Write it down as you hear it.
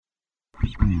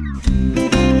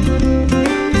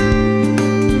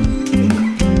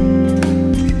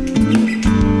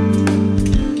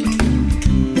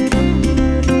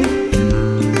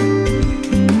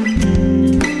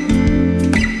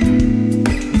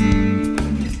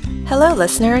Hello,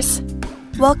 listeners.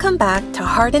 Welcome back to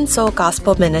Heart and Soul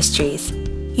Gospel Ministries,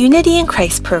 Unity in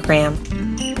Christ program.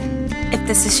 If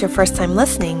this is your first time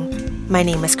listening, my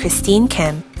name is Christine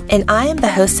Kim, and I am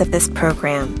the host of this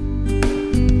program.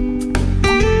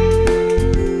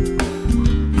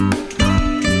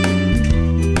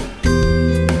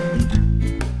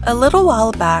 A little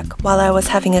while back, while I was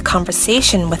having a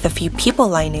conversation with a few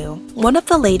people I knew, one of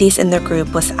the ladies in the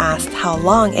group was asked how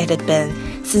long it had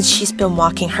been since she's been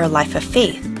walking her life of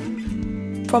faith.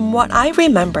 From what I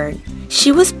remembered,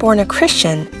 she was born a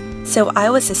Christian, so I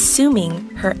was assuming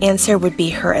her answer would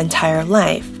be her entire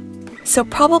life, so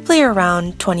probably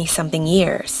around 20-something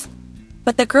years.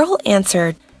 But the girl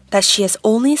answered that she has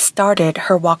only started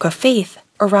her walk of faith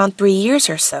around 3 years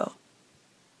or so.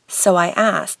 So I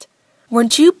asked,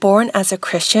 weren't you born as a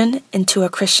Christian into a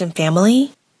Christian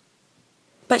family?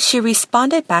 But she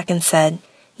responded back and said,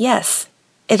 yes,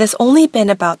 it has only been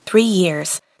about 3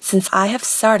 years since I have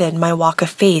started my walk of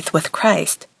faith with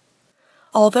Christ.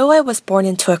 Although I was born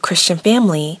into a Christian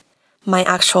family, my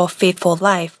actual faithful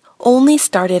life only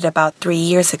started about 3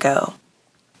 years ago.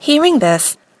 Hearing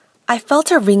this, I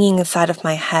felt a ringing inside of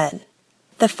my head.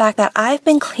 The fact that I've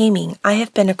been claiming I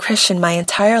have been a Christian my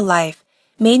entire life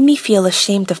made me feel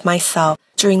ashamed of myself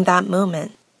during that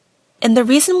moment. And the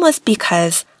reason was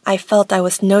because I felt I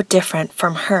was no different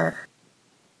from her.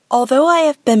 Although I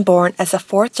have been born as a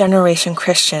fourth-generation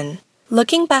Christian,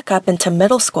 looking back up into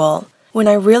middle school, when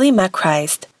I really met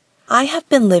Christ, I have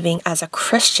been living as a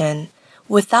Christian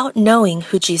without knowing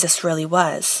who Jesus really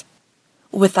was,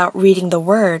 without reading the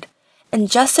Word, and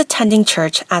just attending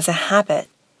church as a habit,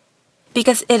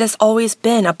 because it has always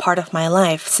been a part of my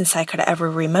life since I could ever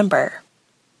remember.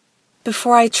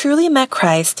 Before I truly met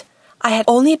Christ, I had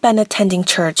only been attending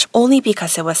church only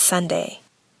because it was Sunday.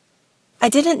 I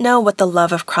didn't know what the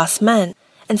love of Christ meant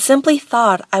and simply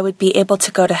thought I would be able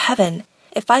to go to heaven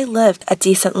if I lived a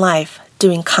decent life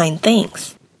doing kind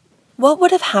things. What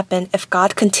would have happened if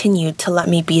God continued to let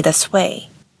me be this way?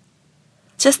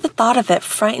 Just the thought of it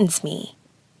frightens me.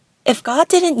 If God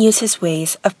didn't use His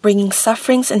ways of bringing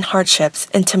sufferings and hardships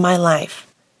into my life,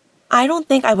 I don't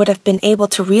think I would have been able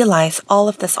to realize all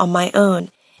of this on my own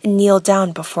and kneel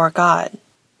down before God.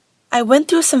 I went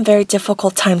through some very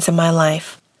difficult times in my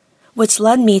life, which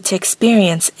led me to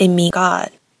experience a me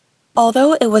God.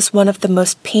 Although it was one of the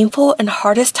most painful and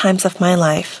hardest times of my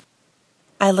life,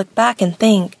 I look back and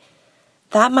think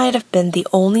that might have been the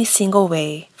only single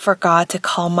way for God to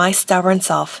call my stubborn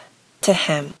self to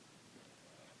Him.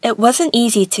 It wasn't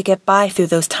easy to get by through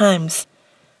those times,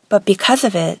 but because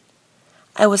of it,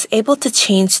 I was able to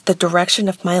change the direction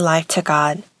of my life to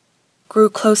God, grew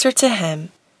closer to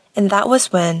Him, and that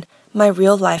was when my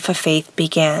real life of faith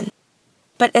began.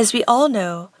 But as we all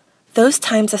know, those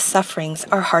times of sufferings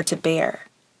are hard to bear.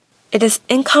 It is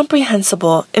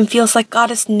incomprehensible and feels like God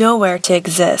is nowhere to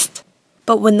exist.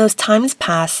 But when those times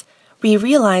pass, we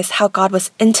realize how God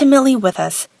was intimately with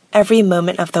us every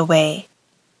moment of the way.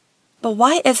 But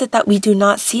why is it that we do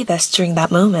not see this during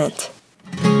that moment?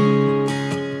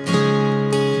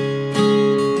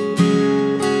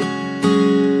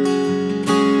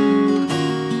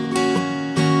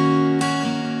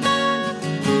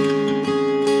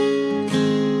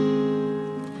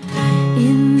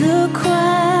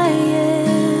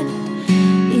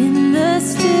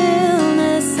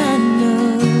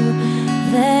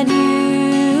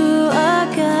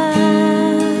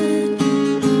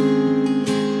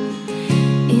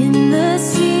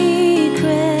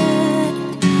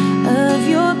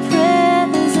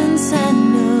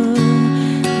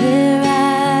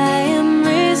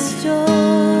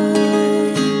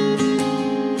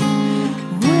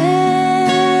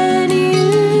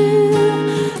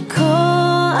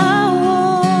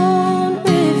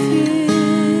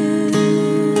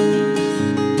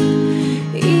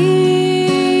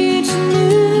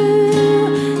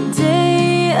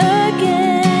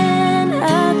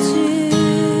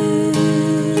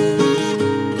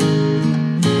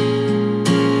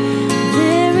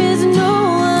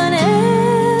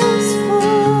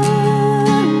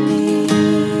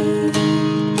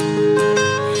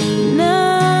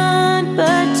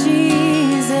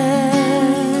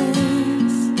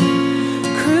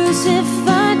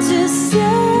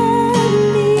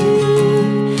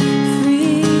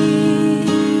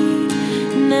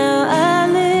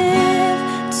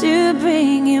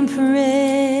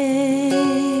 praise.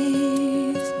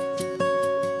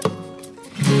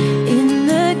 In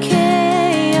the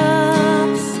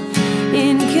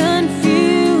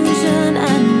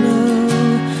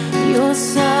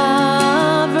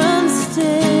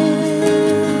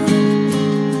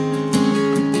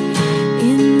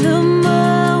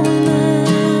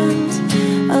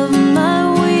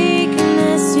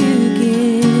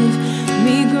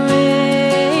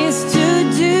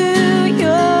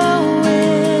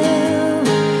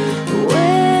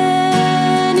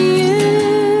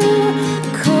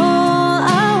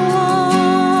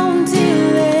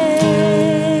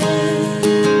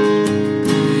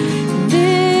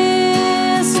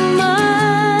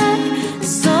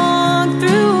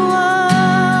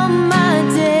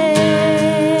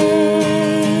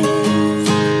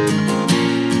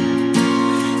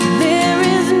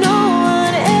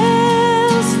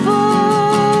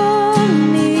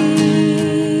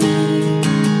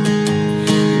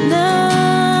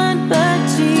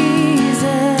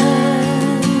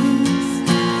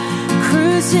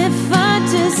crucified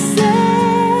to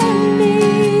set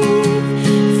me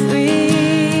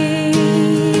free.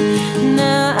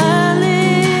 Now I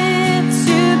live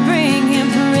to bring Him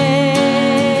praise.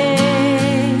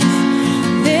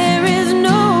 There is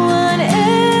no one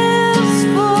else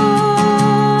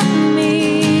for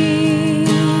me,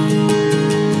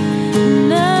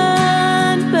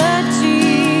 none but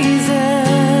Jesus,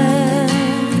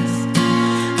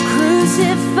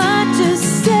 crucified to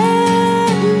set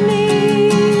me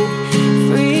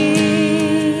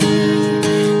free.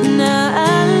 Now I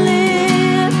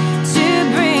live to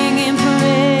bring Him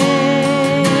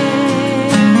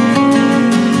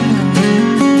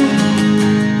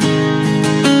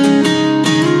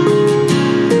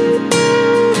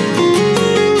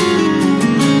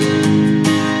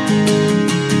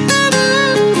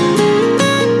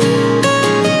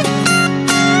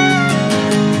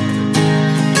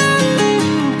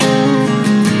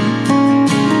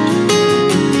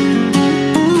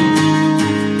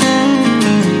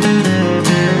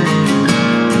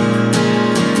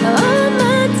All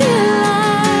my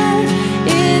delight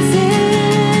is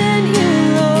in You,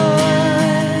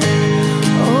 Lord.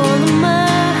 All of my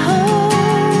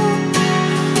hope,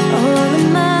 all of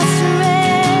my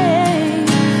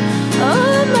strength,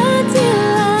 all my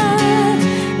delight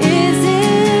is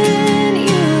in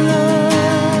You,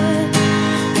 Lord,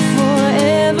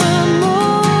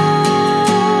 forevermore.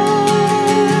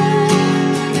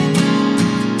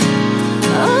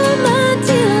 All my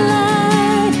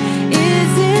delight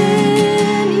is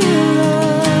in You,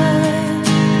 Lord.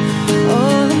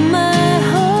 All of my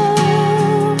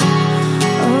hope,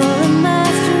 all of my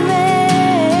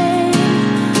strength,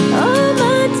 all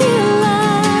my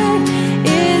delight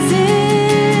is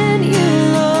in You,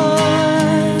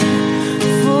 Lord,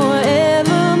 forevermore.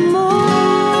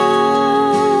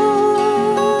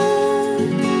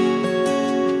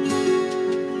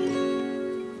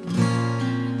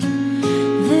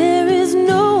 There is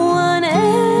no one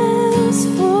else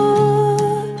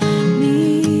for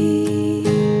me,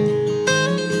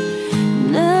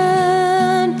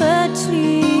 none but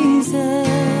Jesus,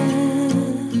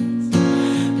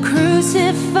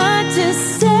 crucified to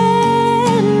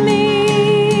set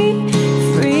me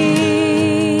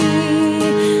free.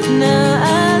 Now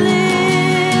I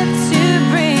live to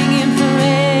bring Him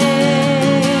praise.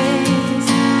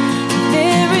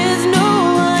 There is no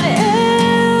one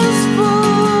else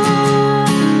for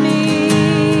me,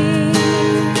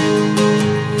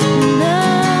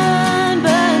 none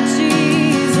but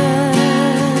Jesus,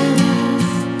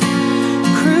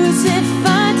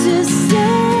 crucified to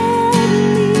set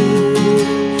me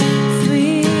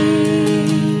free.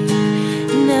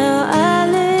 Now I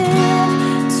live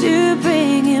to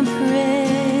bring Him praise.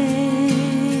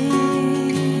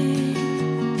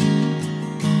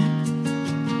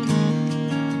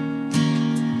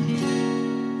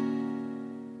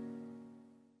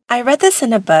 I read this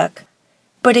in a book,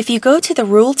 but if you go to the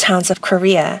rural towns of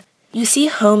Korea, you see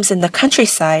homes in the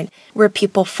countryside where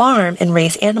people farm and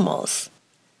raise animals.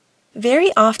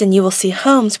 Very often you will see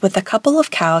homes with a couple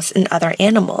of cows and other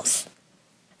animals.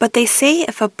 But they say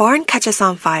if a barn catches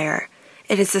on fire,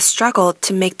 it is a struggle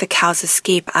to make the cows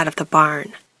escape out of the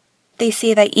barn. They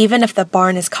say that even if the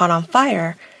barn is caught on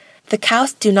fire, the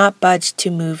cows do not budge to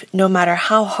move no matter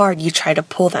how hard you try to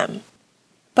pull them.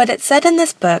 But it said in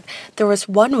this book there was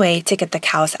one way to get the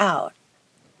cows out.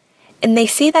 And they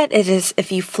say that it is if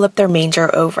you flip their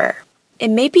manger over. It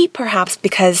may be perhaps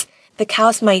because the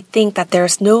cows might think that there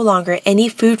is no longer any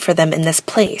food for them in this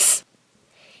place.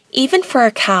 Even for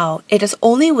a cow, it is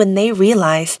only when they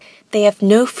realize they have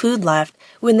no food left,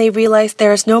 when they realize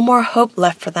there is no more hope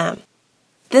left for them,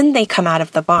 then they come out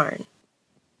of the barn.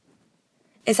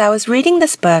 As I was reading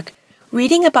this book,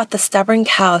 reading about the stubborn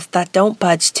cows that don't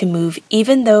budge to move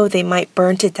even though they might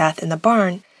burn to death in the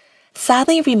barn,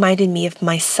 sadly reminded me of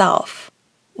myself.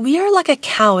 We are like a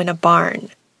cow in a barn.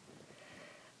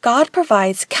 God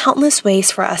provides countless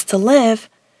ways for us to live,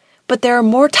 but there are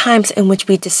more times in which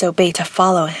we disobey to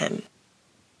follow Him.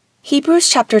 Hebrews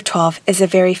chapter 12 is a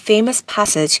very famous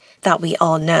passage that we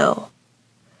all know.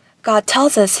 God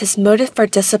tells us His motive for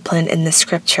discipline in the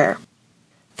scripture.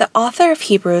 The author of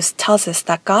Hebrews tells us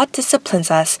that God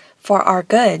disciplines us for our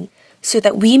good so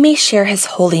that we may share His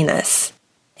holiness.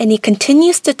 And He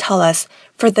continues to tell us,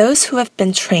 for those who have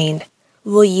been trained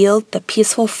will yield the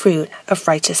peaceful fruit of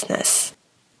righteousness.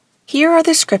 Here are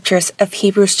the scriptures of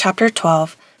Hebrews chapter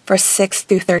 12, verse 6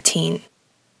 through 13.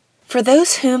 For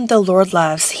those whom the Lord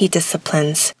loves, He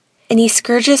disciplines, and He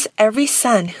scourges every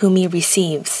son whom He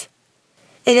receives.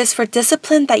 It is for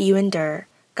discipline that you endure.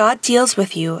 God deals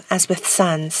with you as with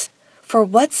sons. For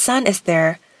what son is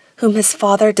there whom his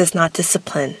father does not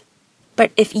discipline.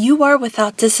 But if you are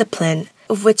without discipline,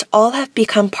 of which all have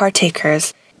become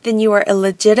partakers, then you are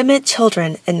illegitimate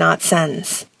children and not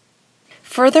sons.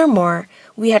 Furthermore,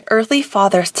 we had earthly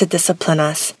fathers to discipline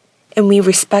us, and we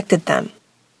respected them.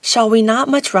 Shall we not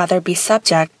much rather be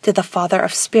subject to the Father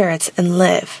of spirits and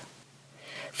live?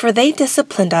 For they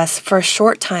disciplined us for a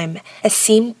short time as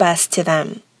seemed best to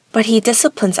them, but he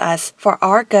disciplines us for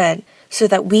our good so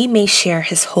that we may share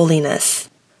his holiness.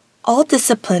 All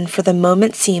discipline for the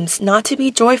moment seems not to be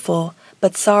joyful,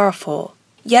 but sorrowful.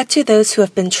 Yet to those who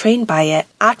have been trained by it,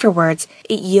 afterwards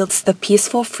it yields the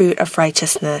peaceful fruit of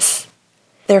righteousness.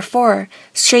 Therefore,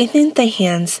 strengthen the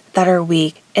hands that are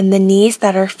weak and the knees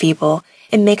that are feeble,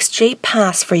 and make straight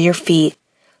paths for your feet,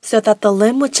 so that the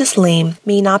limb which is lame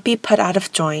may not be put out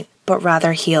of joint, but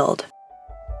rather healed.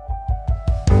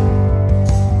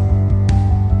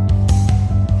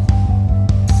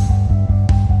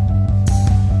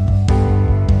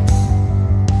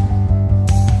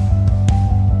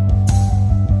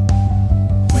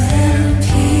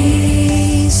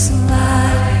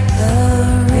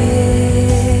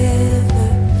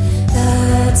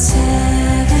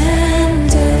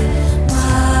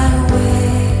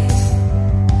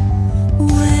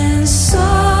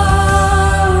 Sorrows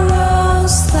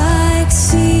like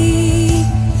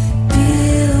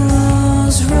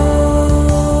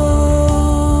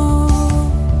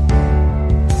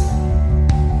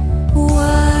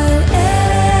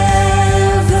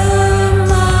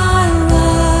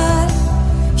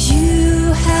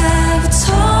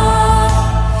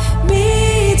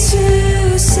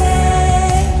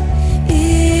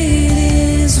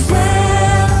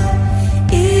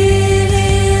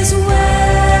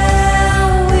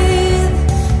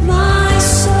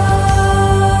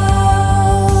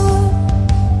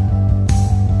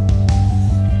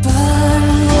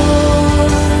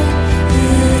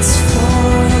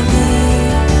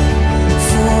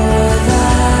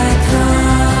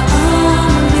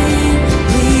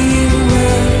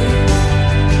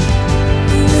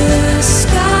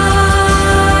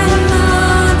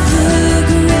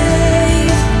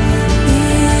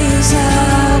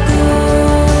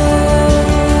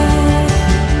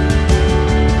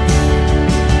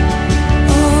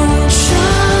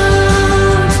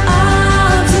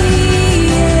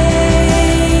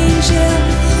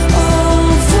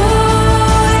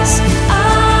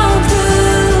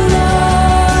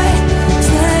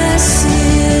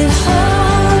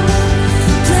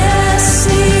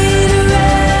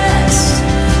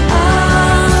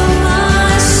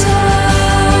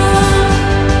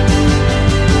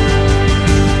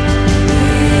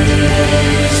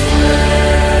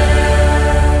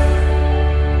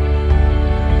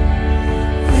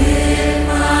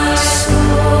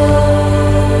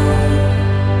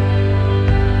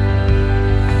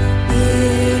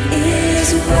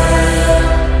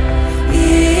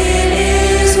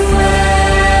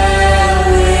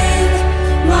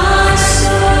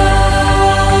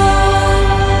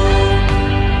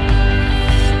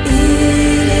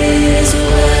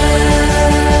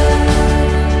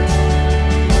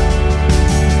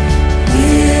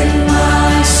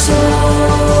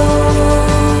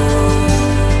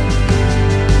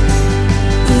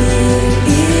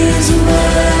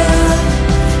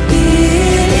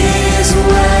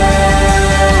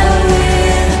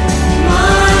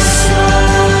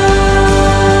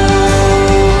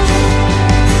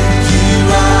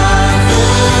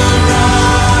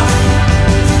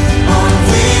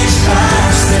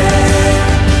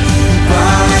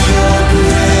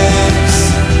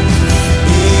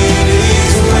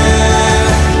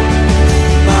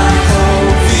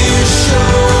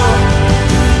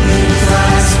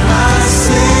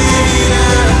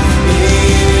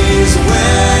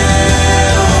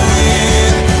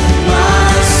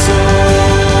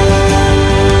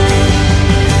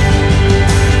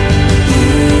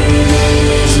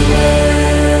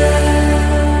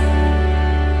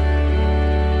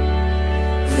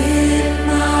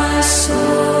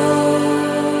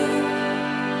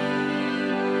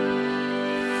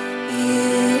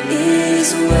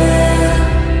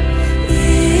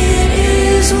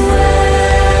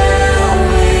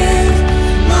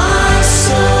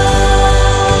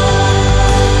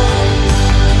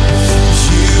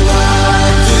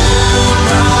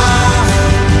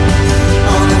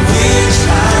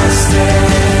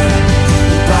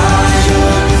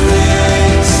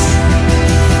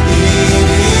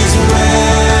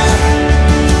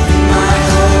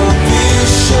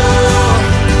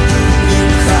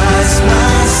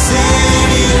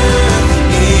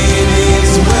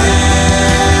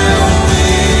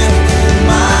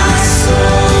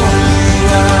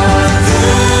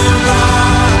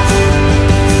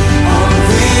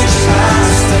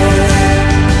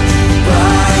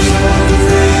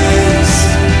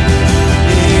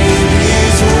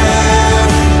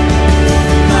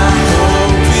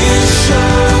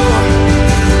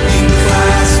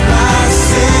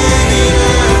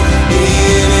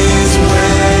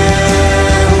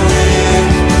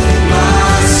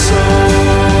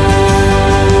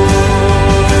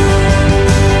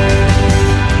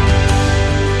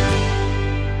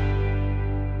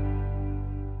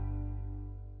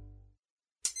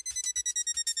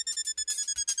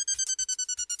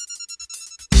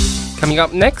Coming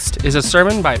up next is a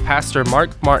sermon by Pastor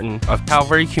Mark Martin of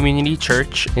Calvary Community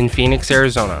Church in Phoenix,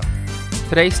 Arizona.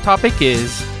 Today's topic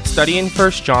is Studying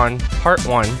 1 John, Part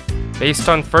 1, based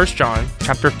on 1 John,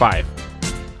 Chapter 5.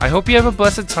 I hope you have a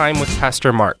blessed time with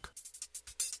Pastor Mark.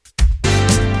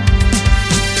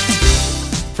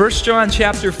 1 John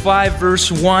chapter 5, verse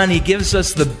 1, he gives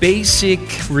us the basic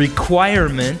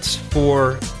requirement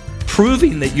for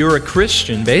proving that you're a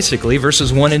Christian, basically,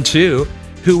 verses 1 and 2.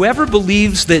 Whoever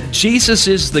believes that Jesus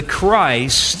is the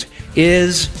Christ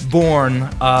is born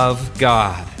of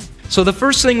God. So the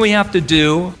first thing we have to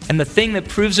do, and the thing that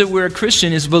proves that we're a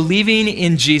Christian, is believing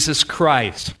in Jesus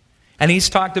Christ. And he's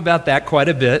talked about that quite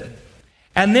a bit.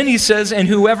 And then he says, and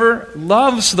whoever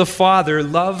loves the Father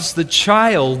loves the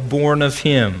child born of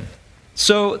him.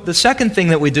 So the second thing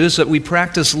that we do is that we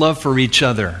practice love for each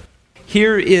other.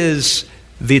 Here is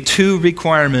the two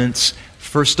requirements.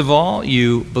 First of all,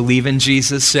 you believe in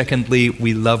Jesus. Secondly,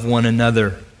 we love one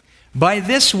another. By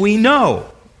this we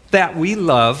know that we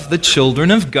love the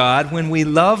children of God when we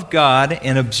love God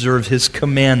and observe His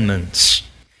commandments.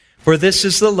 For this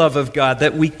is the love of God,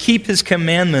 that we keep His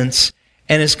commandments,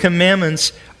 and His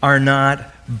commandments are not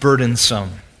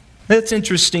burdensome. That's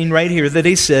interesting right here that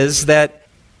he says that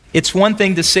it's one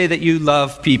thing to say that you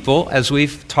love people, as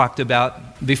we've talked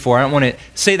about before. I don't want to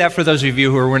say that for those of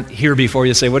you who weren't here before.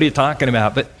 You say, what are you talking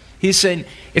about? But he's saying,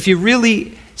 if you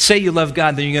really say you love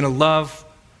God, then you're going to love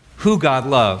who God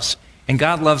loves. And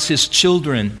God loves His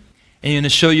children. And you're going to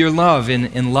show your love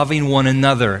in loving one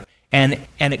another. And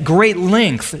at great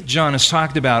length, John has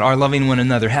talked about our loving one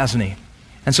another, hasn't he?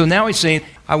 And so now he's saying,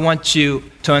 I want you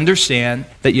to understand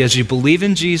that as you believe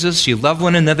in Jesus, you love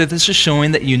one another. This is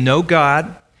showing that you know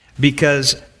God,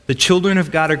 because the children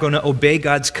of God are going to obey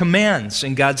God's commands.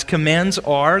 And God's commands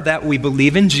are that we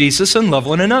believe in Jesus and love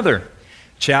one another.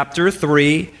 Chapter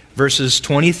 3, verses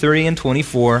 23 and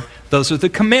 24, those are the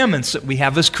commandments that we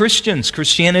have as Christians.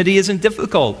 Christianity isn't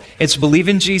difficult. It's believe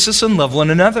in Jesus and love one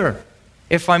another.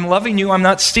 If I'm loving you, I'm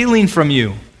not stealing from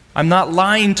you. I'm not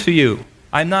lying to you.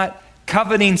 I'm not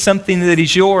coveting something that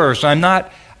is yours. I'm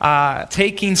not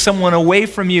taking someone away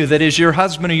from you that is your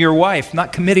husband or your wife. I'm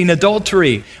not committing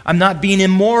adultery. I'm not being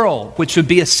immoral, which would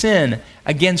be a sin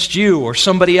against you or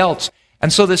somebody else.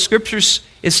 And so the Scriptures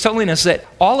is telling us that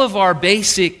all of our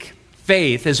basic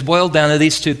faith is boiled down to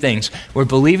these two things. We're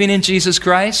believing in Jesus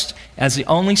Christ as the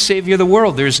only Savior of the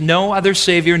world. There's no other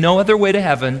Savior, no other way to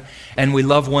heaven, and we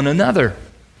love one another.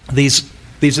 These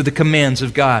are the commands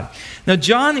of God. Now,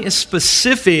 John is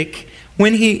specific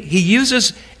when he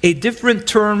uses a different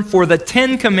term for the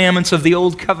 10 commandments of the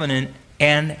Old Covenant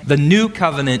and the New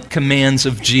Covenant commands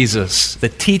of Jesus, the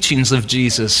teachings of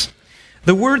Jesus.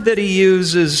 The word that he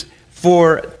uses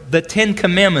for the 10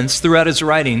 commandments throughout his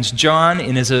writings, John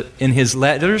in his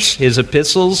letters, his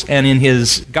epistles, and in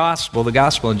his gospel, the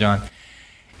Gospel of John,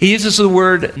 he uses the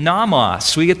word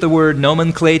nomos. We get the word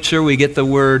nomenclature, we get the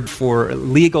word for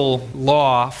legal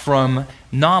law from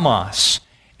nomos.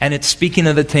 And it's speaking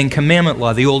of the 10 Commandment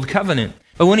law, the Old Covenant.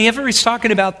 But whenever he's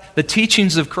talking about the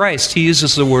teachings of Christ, he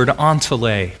uses the word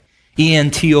entole,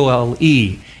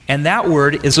 E-N-T-O-L-E. And that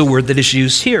word is a word that is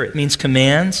used here. It means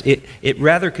commands. It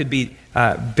rather could be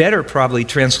better probably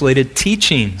translated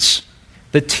teachings.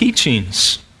 The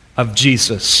teachings of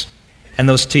Jesus. And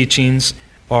those teachings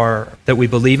are that we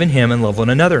believe in Him and love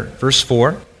one another. Verse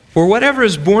 4, for whatever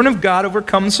is born of God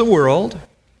overcomes the world,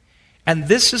 and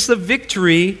this is the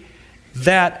victory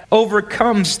that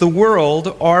overcomes the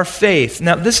world, our faith.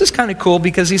 Now, this is kind of cool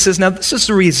because he says, now this is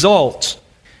the result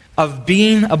of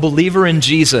being a believer in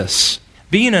Jesus.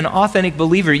 Being an authentic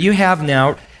believer, you have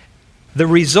now the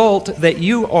result that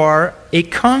you are a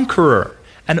conqueror,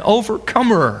 an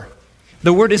overcomer.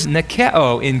 The word is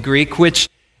nikeo in Greek, which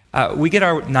we get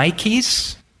our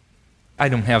Nikes. I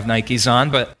don't have Nikes on,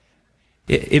 but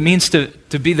it means to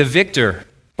be the victor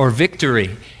or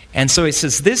victory. And so he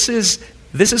says, this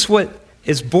is what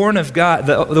is born of God.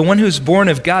 The one who's born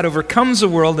of God overcomes the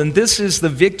world, and this is the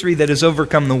victory that has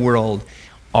overcome the world.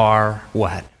 Our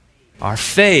what? Our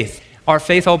faith. Our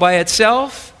faith all by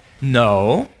itself?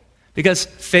 No. Because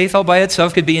faith all by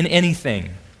itself could be in anything.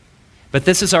 But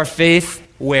this is our faith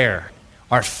where?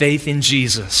 Our faith in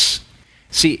Jesus.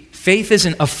 See, faith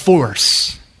isn't a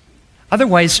force.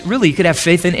 Otherwise, really, you could have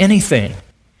faith in anything.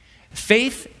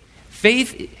 Faith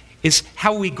is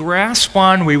how we grasp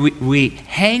on, we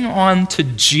hang on to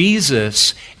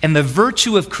Jesus, and the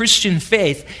virtue of Christian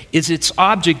faith is its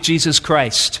object, Jesus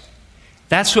Christ.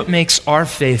 That's what makes our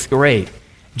faith great,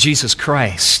 Jesus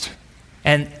Christ.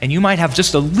 And you might have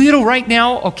just a little right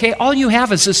now, okay, all you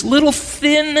have is this little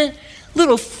thin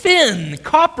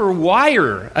copper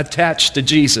wire attached to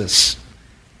Jesus.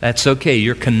 That's okay,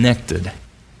 you're connected.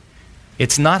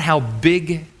 It's not how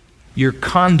big your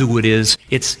conduit is,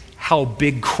 it's how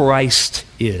big Christ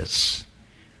is.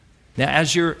 Now,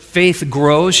 as your faith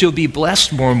grows, you'll be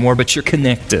blessed more and more, but you're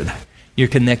connected. You're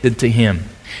connected to Him,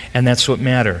 and that's what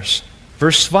matters.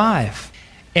 Verse 5,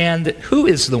 and who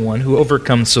is the one who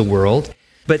overcomes the world,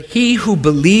 but he who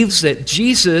believes that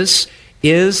Jesus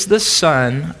is the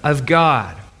Son of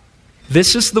God?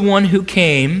 This is the one who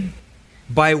came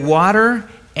by water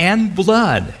and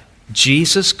blood,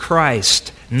 Jesus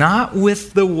Christ, not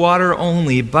with the water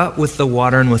only, but with the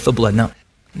water and with the blood. Now,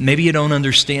 maybe you don't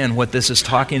understand what this is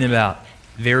talking about.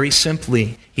 Very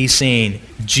simply, he's saying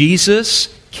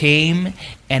Jesus came,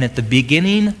 and at the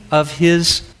beginning of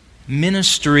his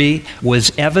ministry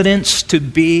was evidence to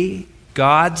be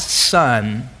God's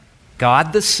Son,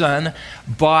 God the Son,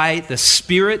 by the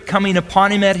Spirit coming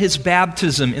upon him at his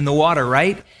baptism in the water,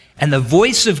 right? And the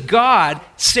voice of God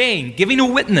saying, giving a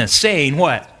witness, saying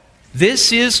what?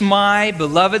 This is my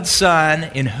beloved Son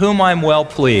in whom I'm well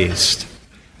pleased.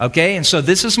 Okay, and so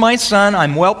this is my Son,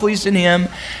 I'm well pleased in him.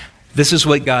 This is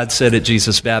what God said at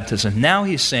Jesus' baptism. Now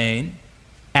he's saying,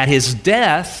 at his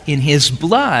death, in his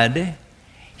blood,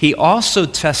 he also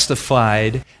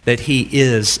testified that he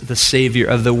is the Savior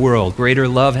of the world. Greater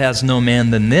love has no man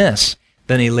than this,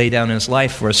 than he laid down his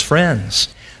life for his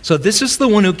friends. So this is the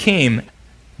one who came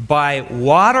by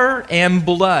water and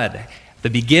blood. The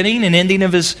beginning and ending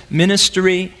of his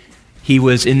ministry, he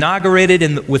was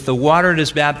inaugurated with the water at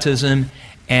his baptism,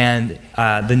 and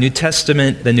the New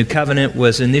Testament, the New Covenant,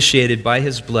 was initiated by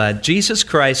his blood. Jesus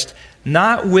Christ,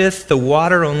 not with the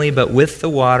water only, but with the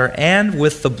water and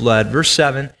with the blood. Verse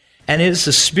 7, and it is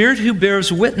the Spirit who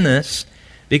bears witness,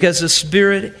 because the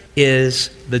Spirit is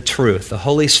the truth. The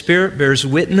Holy Spirit bears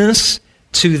witness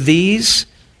to these.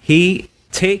 He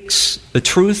takes the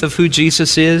truth of who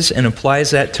Jesus is and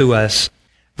applies that to us.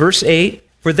 Verse 8,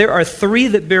 for there are three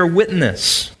that bear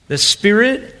witness, the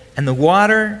Spirit and the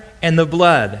water and the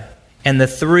blood, and the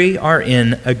three are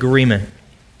in agreement.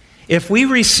 If we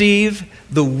receive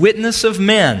the witness of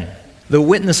men, the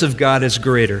witness of God is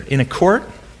greater. In a court,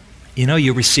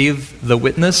 you receive the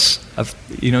witness of,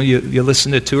 you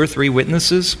listen to 2 or 3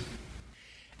 witnesses,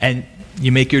 and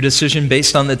you make your decision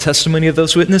based on the testimony of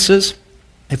those witnesses.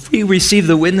 If we receive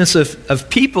the witness of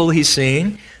people, he's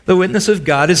saying, the witness of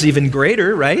God is even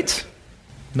greater, right?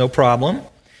 No problem.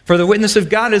 For the witness of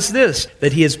God is this,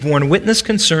 that he has borne witness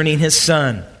concerning his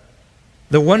Son.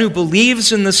 The one who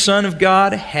believes in the Son of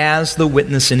God has the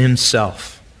witness in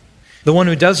himself. The one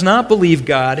who does not believe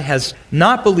God has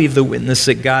not believed the witness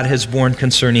that God has borne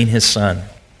concerning his Son.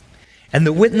 And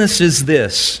the witness is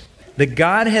this, that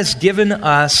God has given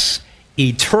us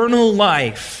eternal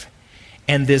life,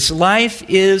 and this life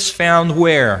is found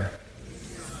where?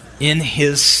 In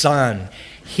his Son.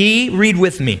 Read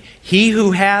with me, he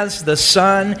who has the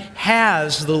Son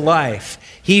has the life.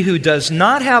 He who does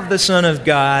not have the Son of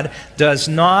God does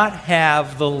not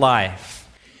have the life.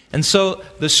 And so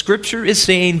the Scripture is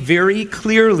saying very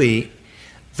clearly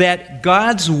that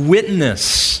God's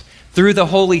witness through the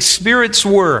Holy Spirit's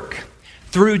work,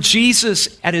 through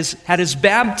Jesus at his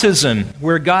baptism,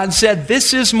 where God said,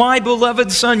 this is my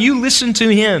beloved Son, you listen to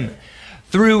him.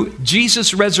 Through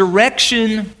Jesus'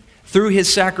 resurrection, through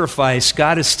his sacrifice,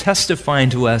 God is testifying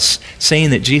to us,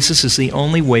 saying that Jesus is the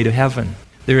only way to heaven.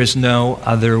 There is no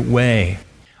other way.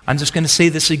 I'm just going to say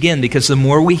this again, because the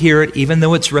more we hear it, even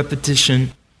though it's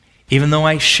repetition, even though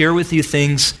I share with you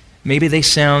things, maybe they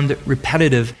sound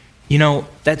repetitive,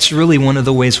 that's really one of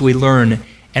the ways we learn.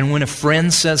 And when a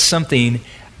friend says something,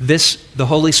 the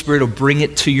Holy Spirit will bring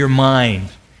it to your mind,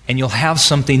 and you'll have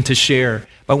something to share.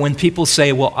 But when people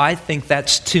say, well, I think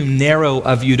that's too narrow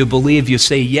of you to believe, you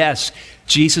say, yes,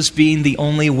 Jesus being the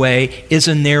only way is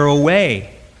a narrow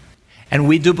way. And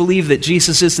we do believe that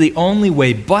Jesus is the only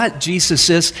way, but Jesus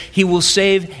says he will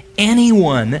save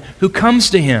anyone who comes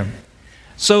to him.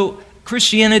 So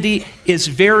Christianity is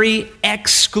very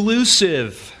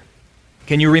exclusive.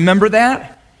 Can you remember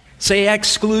that? Say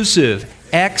exclusive.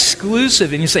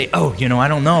 Exclusive. And you say, I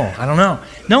don't know.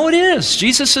 No, it is.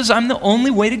 Jesus says, I'm the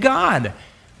only way to God.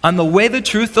 I'm the way, the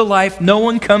truth, the life. No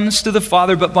one comes to the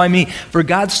Father but by me. For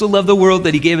God so loved the world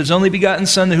that he gave his only begotten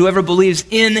Son, that whoever believes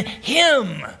in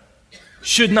him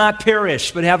should not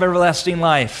perish but have everlasting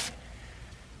life.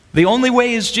 The only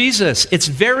way is Jesus. It's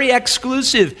very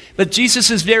exclusive, but Jesus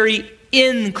is very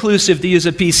inclusive, to use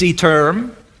a PC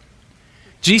term.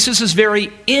 Jesus is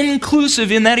very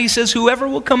inclusive in that he says, whoever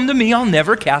will come to me, I'll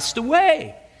never cast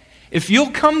away. If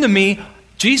you'll come to me,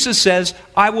 Jesus says,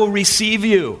 I will receive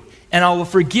you and I will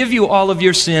forgive you all of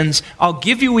your sins. I'll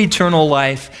give you eternal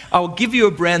life. I'll give you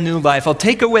a brand new life. I'll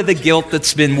take away the guilt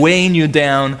that's been weighing you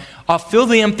down. I'll fill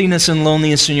the emptiness and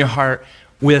loneliness in your heart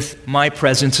with my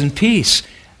presence and peace.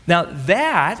 Now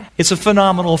that is a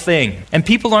phenomenal thing, and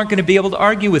people aren't going to be able to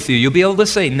argue with you. You'll be able to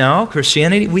say, no,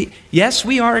 Christianity,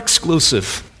 we are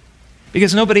exclusive,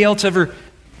 because nobody else ever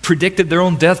predicted their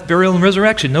own death, burial, and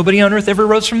resurrection. Nobody on earth ever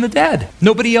rose from the dead.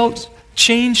 Nobody else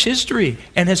changed history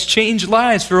and has changed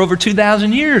lives for over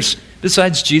 2,000 years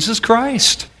besides Jesus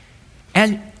Christ.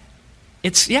 And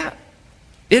it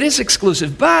is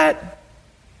exclusive, but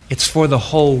it's for the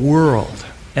whole world,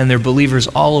 and they're believers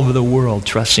all over the world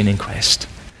trusting in Christ.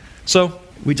 So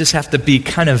we just have to be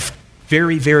kind of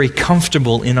very, very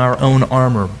comfortable in our own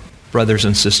armor, brothers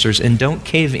and sisters, and don't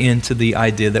cave into the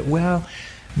idea that, well,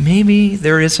 maybe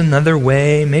there is another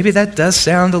way. Maybe that does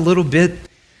sound a little bit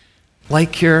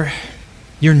like you're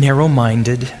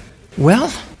narrow-minded.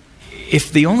 Well,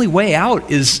 if the only way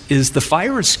out is the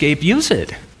fire escape, use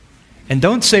it. And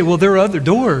don't say, well, there are other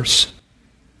doors.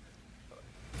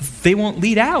 They won't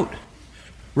lead out,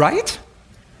 right?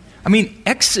 I mean,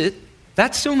 exit,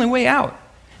 that's the only way out.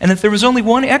 And if there was only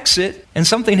one exit and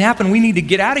something happened, we need to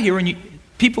get out of here, and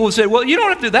people will say, well, you don't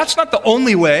have to, that's not the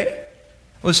only way.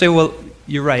 We'll say, well,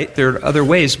 you're right, there are other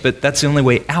ways, but that's the only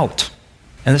way out.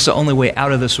 And that's the only way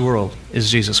out of this world is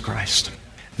Jesus Christ.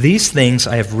 These things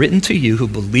I have written to you who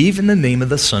believe in the name of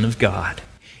the Son of God,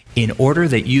 in order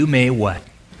that you may what?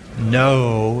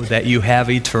 Know that you have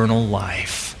eternal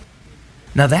life.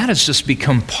 Now that has just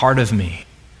become part of me.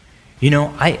 You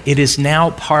know, it is now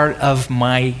part of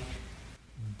my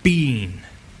being,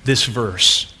 this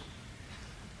verse.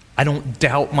 I don't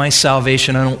doubt my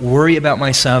salvation. I don't worry about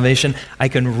my salvation. I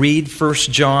can read 1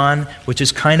 John, which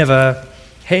is kind of a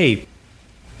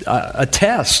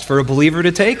test for a believer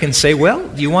to take and say, well,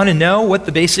 do you want to know what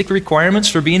the basic requirements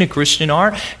for being a Christian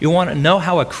are? You want to know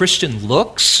how a Christian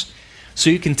looks? So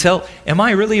you can tell, am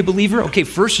I really a believer? Okay,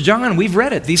 1 John, we've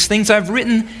read it. These things I've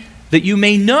written that you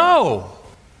may know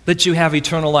that you have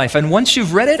eternal life. And once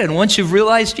you've read it and once you've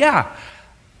realized, yeah,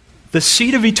 the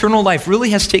seed of eternal life really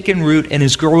has taken root and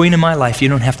is growing in my life, you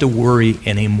don't have to worry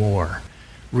anymore.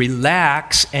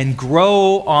 Relax and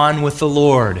grow on with the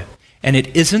Lord. And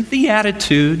it isn't the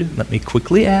attitude, let me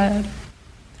quickly add,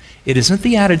 it isn't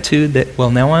the attitude that,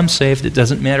 well, now I'm saved, it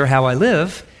doesn't matter how I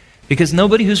live, because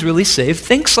nobody who's really saved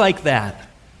thinks like that.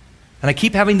 And I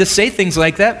keep having to say things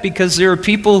like that because there are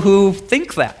people who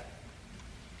think that.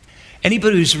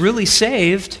 Anybody who's really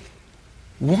saved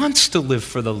wants to live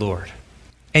for the Lord.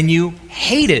 And you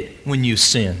hate it when you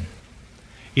sin.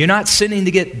 You're not sinning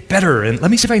to get better, and let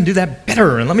me see if I can do that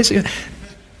better, and let me see,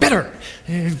 better,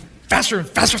 faster and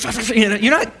faster, faster.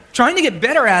 You're not trying to get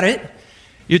better at it.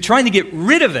 You're trying to get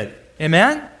rid of it.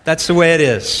 Amen? That's the way it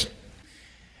is.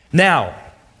 Now,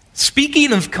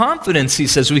 speaking of confidence, he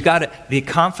says, we've got the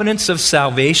confidence of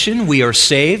salvation. We are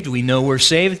saved. We know we're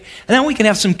saved. And then we can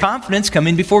have some confidence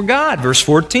coming before God. Verse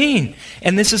 14.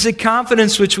 And this is a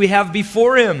confidence which we have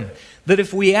before him, that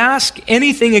if we ask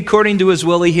anything according to his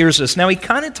will, he hears us. Now, he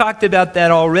kind of talked about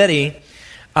that already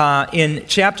in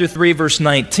chapter 3, verse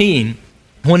 19,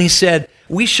 when he said,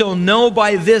 we shall know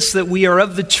by this that we are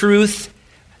of the truth,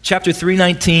 chapter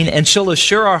 3:19, and shall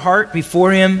assure our heart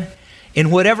before him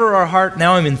in whatever our heart,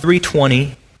 now I'm in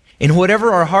 3:20, in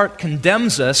whatever our heart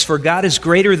condemns us, for God is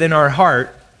greater than our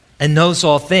heart and knows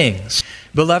all things.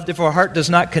 Beloved, if our heart does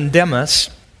not condemn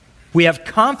us, we have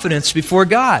confidence before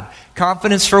God.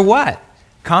 Confidence for what?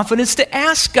 Confidence to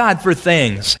ask God for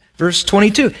things. Verse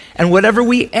 22, and whatever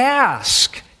we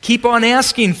ask, keep on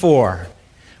asking for,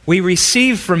 we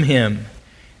receive from him,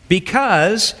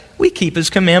 because we keep his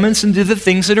commandments and do the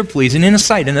things that are pleasing in his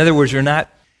sight. In other words, we're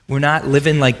not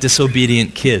living like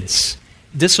disobedient kids.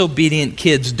 Disobedient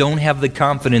kids don't have the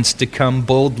confidence to come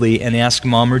boldly and ask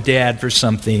mom or dad for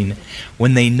something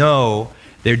when they know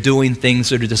they're doing things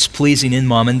that are displeasing in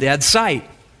mom and dad's sight.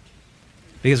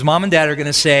 Because mom and dad are going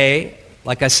to say,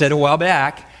 like I said a while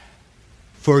back,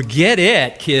 forget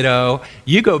it, kiddo.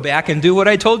 You go back and do what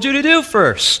I told you to do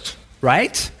first,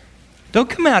 right? Don't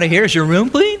come out of here. Is your room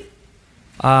clean?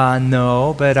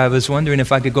 No, but I was wondering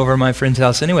if I could go over to my friend's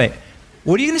house anyway.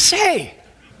 What are you going to say?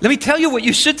 Let me tell you what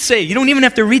you should say. You don't even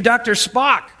have to read Dr.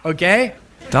 Spock, okay?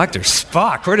 Dr.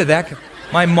 Spock, where did that come?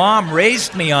 My mom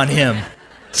raised me on him.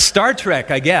 Star Trek,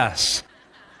 I guess.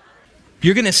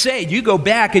 You're going to say, you go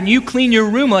back and you clean your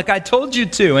room like I told you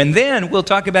to, and then we'll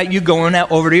talk about you going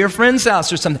out over to your friend's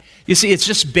house or something. You see, it's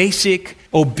just basic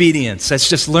obedience. That's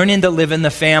just learning to live in the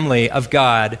family of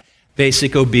God.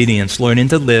 Basic obedience, learning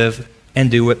to live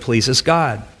and do what pleases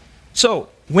God. So,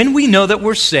 when we know that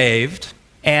we're saved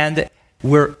and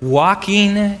we're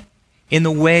walking in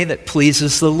the way that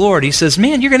pleases the Lord. He says,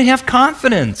 man, you're going to have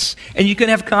confidence. And you can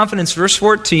have confidence, verse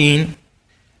 14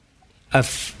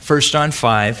 of 1 John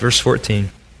 5, verse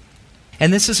 14.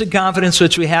 And this is a confidence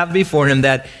which we have before him,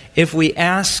 that if we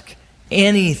ask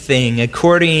anything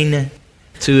according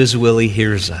to his will, he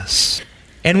hears us.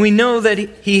 And we know that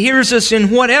he hears us in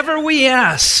whatever we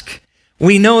ask.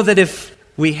 We know that if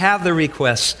we have the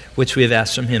request which we have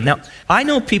asked from him. Now, I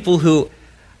know people who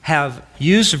have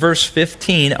used verse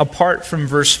 15 apart from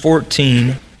verse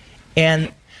 14,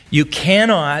 and you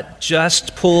cannot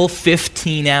just pull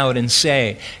 15 out and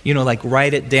say, like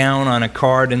write it down on a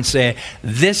card and say,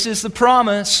 this is the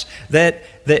promise that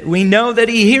we know that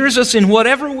he hears us in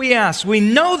whatever we ask. We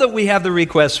know that we have the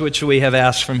request which we have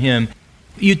asked from him.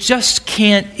 You just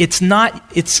can't, it's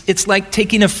like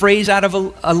taking a phrase out of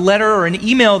a letter or an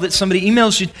email that somebody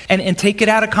emails you and take it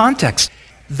out of context.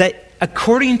 That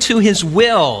according to his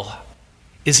will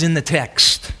is in the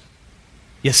text.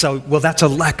 Yes, well, that's a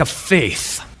lack of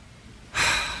faith.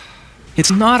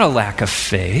 It's not a lack of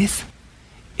faith.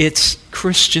 It's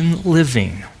Christian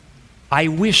living. I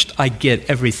wished I'd get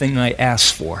everything I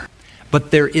asked for,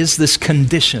 but there is this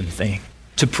condition thing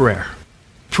to prayer.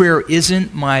 Prayer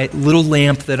isn't my little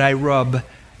lamp that I rub,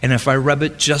 and if I rub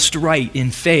it just right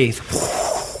in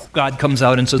faith, God comes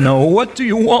out and says, no, what do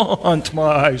you want,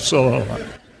 my son?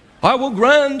 I will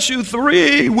grant you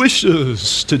 3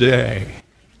 wishes today.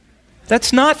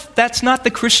 That's not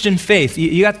the Christian faith.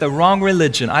 You got the wrong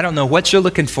religion. I don't know what you're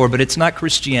looking for, but it's not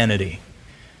Christianity.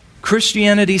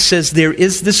 Christianity says there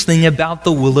is this thing about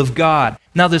the will of God.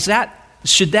 Now,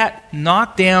 should that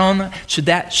knock down, should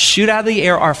that shoot out of the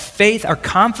air our faith, our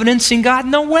confidence in God?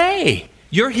 No way.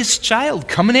 You're his child.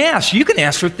 Come and ask. You can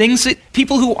ask for things that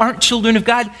people who aren't children of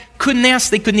God couldn't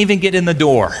ask. They couldn't even get in the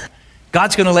door.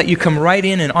 God's going to let you come right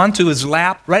in and onto his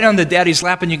lap, right onto Daddy's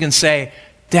lap, and you can say,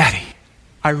 Daddy,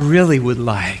 I really would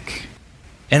like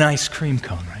an ice cream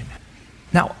cone right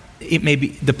now. Now, it may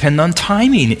depend on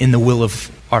timing in the will of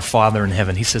our Father in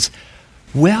heaven. He says,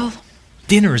 well,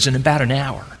 dinner is in about an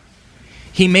hour.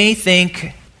 He may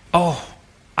think, oh,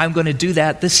 I'm going to do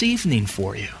that this evening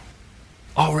for you.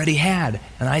 Already had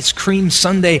an ice cream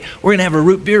sundae. We're going to have a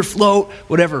root beer float,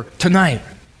 whatever, tonight.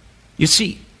 You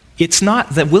see, it's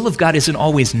not, the will of God isn't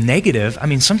always negative. I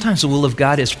mean, sometimes the will of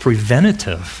God is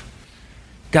preventative.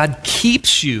 God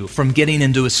keeps you from getting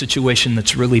into a situation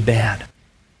that's really bad.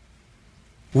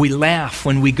 We laugh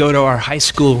when we go to our high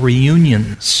school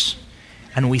reunions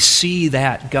and we see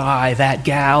that guy, that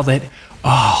gal that,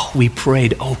 we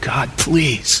prayed, oh God,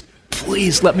 please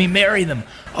let me marry them.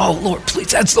 Oh Lord,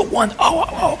 please, that's the one.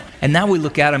 Oh. And now we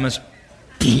look at him as,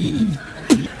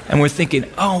 and we're thinking,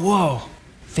 oh, whoa,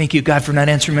 thank you, God, for not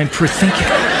answering my prayer. Thank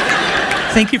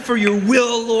you. Thank you for your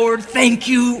will, Lord. Thank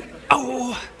you.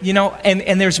 Oh,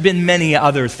 and there's been many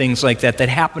other things like that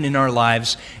happen in our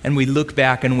lives, and we look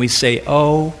back and we say,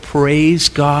 oh, praise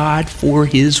God for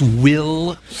his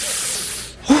will.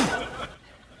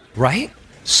 Right?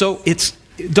 So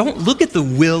don't look at the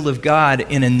will of God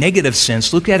in a negative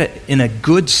sense. Look at it in a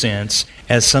good sense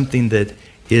as something that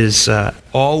is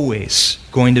always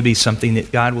going to be something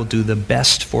that God will do the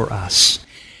best for us.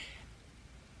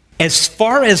 As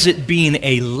far as it being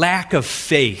a lack of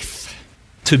faith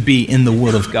to be in the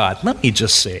will of God, let me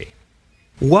just say,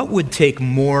 what would take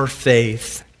more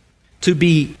faith to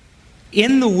be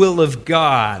in the will of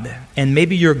God, and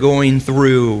maybe you're going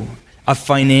through a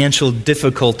financial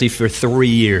difficulty for 3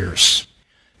 years,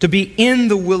 to be in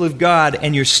the will of God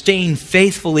and you're staying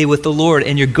faithfully with the Lord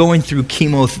and you're going through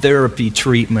chemotherapy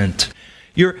treatment.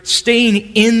 You're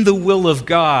staying in the will of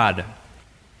God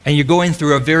and you're going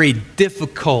through a very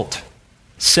difficult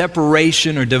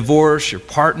separation or divorce, your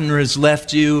partner has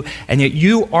left you, and yet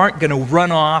you aren't going to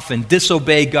run off and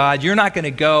disobey God. You're not going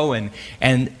to go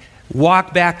and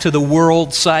walk back to the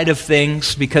world side of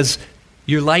things because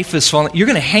your life is falling. You're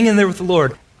going to hang in there with the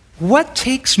Lord. What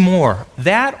takes more,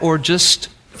 that or just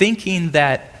thinking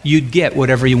that you'd get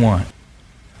whatever you want?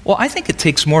 Well, I think it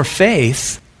takes more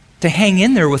faith to hang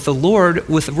in there with the Lord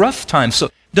with rough times. So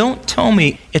don't tell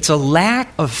me it's a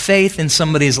lack of faith in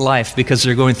somebody's life because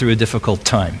they're going through a difficult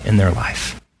time in their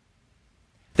life.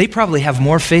 They probably have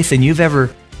more faith than you've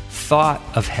ever thought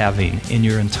of having in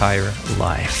your entire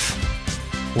life,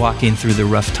 walking through the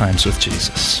rough times with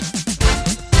Jesus.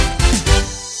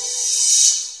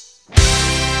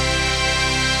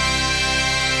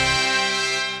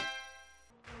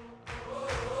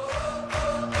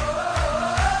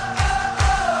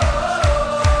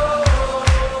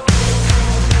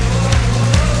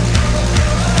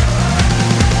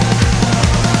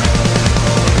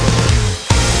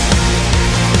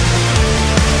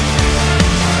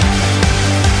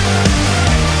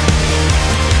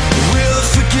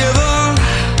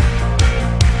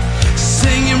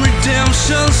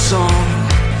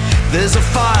 There's a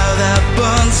fire that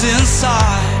burns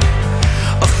inside,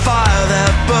 a fire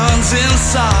that burns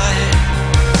inside.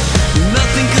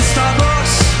 Nothing can stop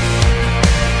us.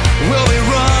 We'll be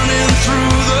running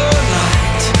through the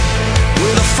night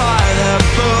with a fire that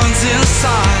burns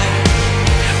inside,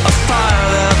 a fire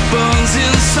that burns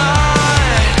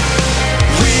inside.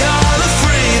 We are the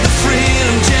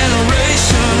freedom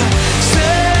generation,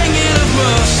 singing of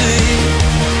mercy.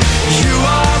 You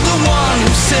are the one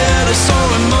who set us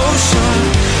all in motion.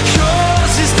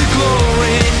 Yours is the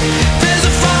glory. There's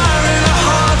a fire in our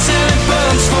hearts and it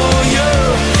burns for you.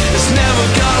 It's never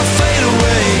gonna fade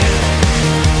away.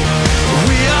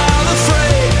 We are the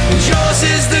free, and yours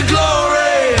is the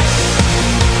glory.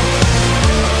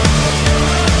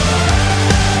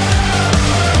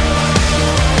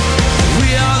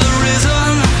 We are the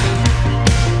risen,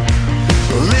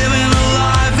 living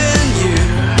alive in you,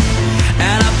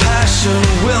 and our passion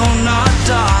will not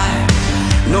die.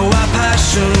 No, our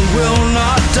passion will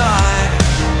not die.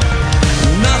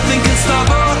 Nothing can stop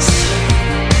us.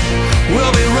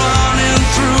 We'll be running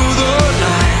through the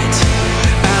night,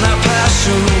 and our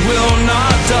passion will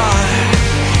not die.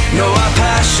 No, our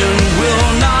passion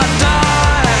will not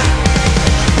die.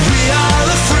 We are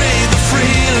the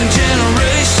freedom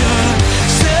generation,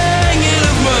 singing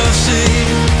of mercy.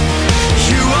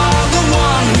 You are the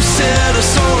one who set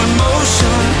us all in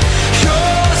motion.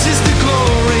 Yours is the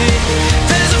glory.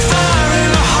 There's a fire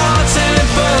in our hearts and it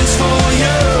burns for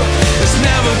you. It's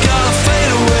never gonna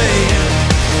fade away.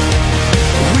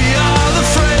 We are the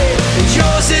free, and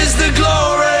yours is the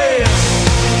glory.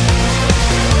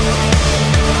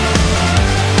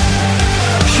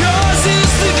 Yours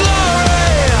is the glory.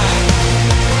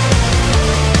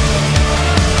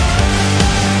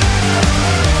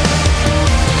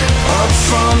 Up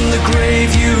from the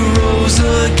grave you rose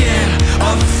again.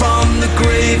 Up from the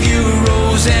grave you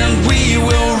rose, and we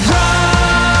will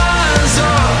rise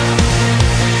up.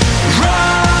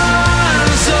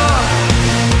 Rise up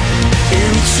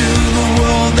into the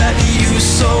world that you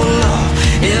so love.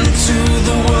 Into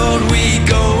the world we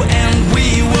go, and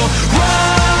we will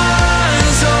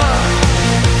rise up.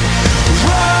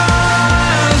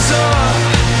 Rise up.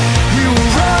 We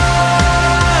will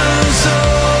rise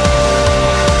up.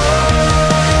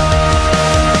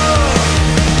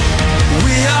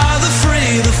 We are the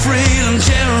freedom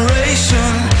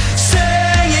generation,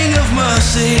 singing of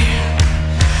mercy.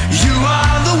 You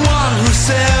are the one who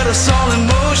set us all in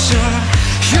motion.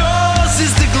 Yours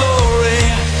is the glory.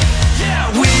 Yeah,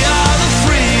 we are the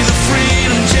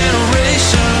freedom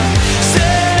generation,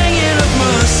 singing of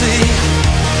mercy.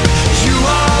 You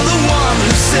are the one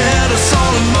who set us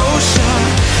all in motion.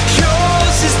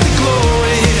 Yours is the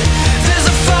glory. There's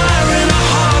a fire in our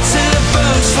hearts and it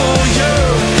burns for you.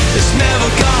 It's never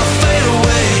gonna fade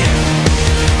away.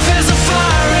 There's a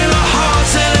fire in our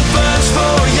hearts and it burns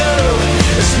for you.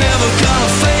 It's never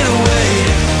gonna fade away.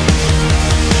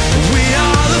 We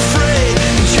are the free,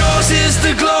 and yours is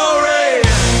the glory.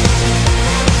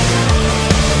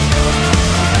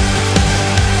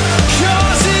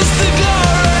 Yours is the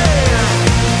glory.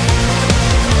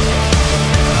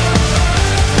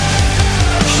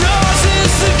 Yours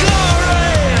is the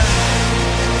glory.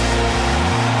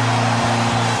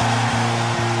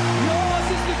 Yours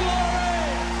is the glory.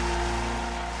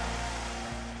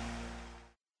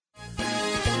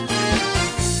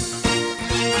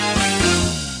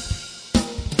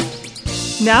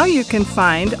 Now you can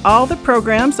find all the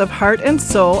programs of Heart and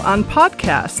Soul on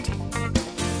podcast.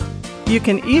 You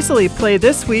can easily play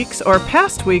this week's or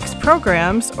past week's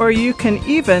programs, or you can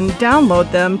even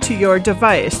download them to your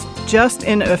device just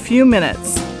in a few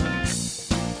minutes.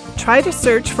 Try to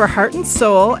search for Heart and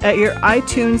Soul at your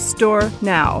iTunes store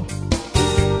now.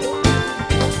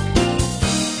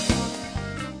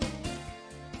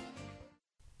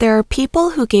 There are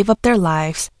people who gave up their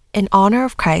lives in honor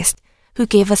of Christ, who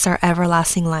gave us our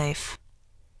everlasting life.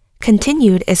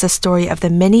 Continued is a story of the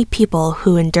many people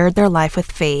who endured their life with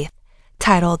faith,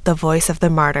 titled The Voice of the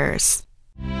Martyrs.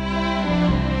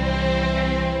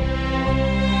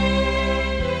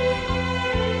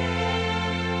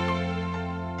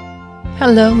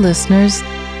 Hello, listeners.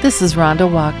 This is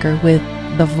Rhonda Walker with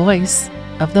The Voice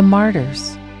of the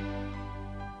Martyrs.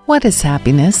 What is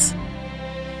happiness?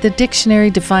 The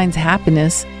dictionary defines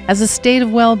happiness as a state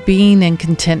of well-being and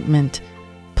contentment,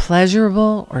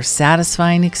 pleasurable or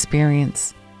satisfying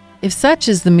experience. If such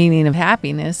is the meaning of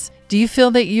happiness, do you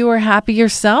feel that you are happy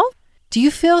yourself? Do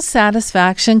you feel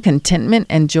satisfaction, contentment,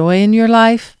 and joy in your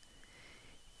life?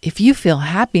 If you feel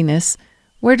happiness,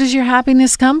 where does your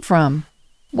happiness come from?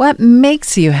 What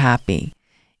makes you happy?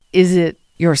 Is it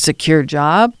your secure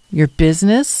job, your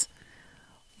business,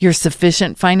 Your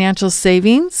sufficient financial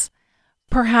savings?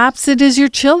 Perhaps it is your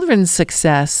children's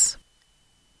success.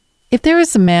 If there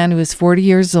is a man who is 40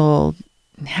 years old,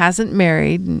 hasn't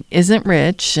married, and isn't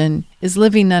rich, and is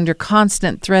living under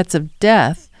constant threats of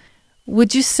death,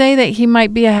 would you say that he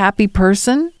might be a happy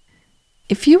person?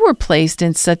 If you were placed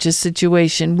in such a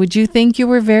situation, would you think you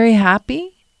were very happy?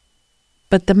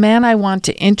 But the man I want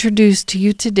to introduce to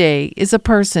you today is a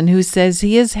person who says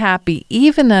he is happy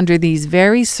even under these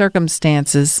very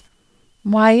circumstances.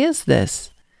 Why is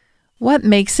this? What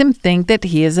makes him think that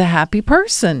he is a happy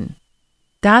person?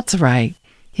 That's right.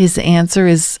 His answer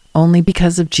is only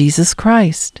because of Jesus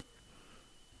Christ.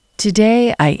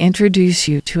 Today, I introduce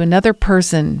you to another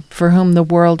person for whom the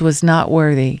world was not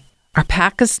worthy, our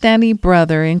Pakistani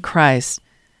brother in Christ,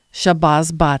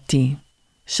 Shahbaz Bhatti.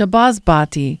 Shahbaz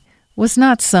Bhatti was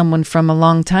not someone from a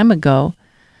long time ago,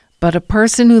 but a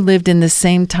person who lived in the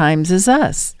same times as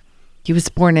us. He was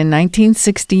born in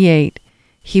 1968.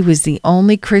 He was the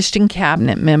only Christian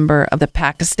cabinet member of the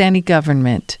Pakistani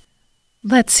government.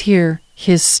 Let's hear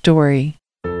his story.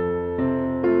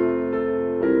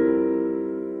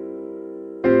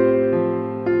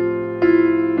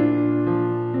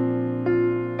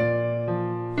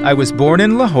 I was born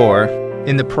in Lahore,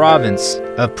 in the province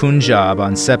of Punjab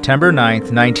on September 9,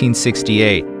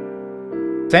 1968.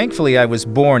 Thankfully, I was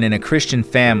born in a Christian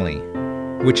family,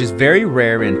 which is very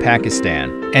rare in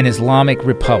Pakistan, an Islamic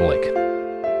republic.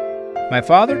 My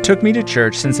father took me to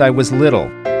church since I was little.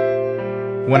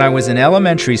 When I was in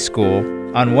elementary school,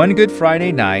 on one Good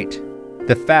Friday night,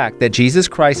 the fact that Jesus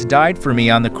Christ died for me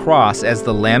on the cross as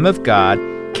the Lamb of God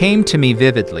came to me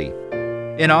vividly.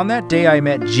 And on that day I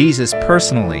met Jesus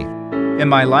personally, and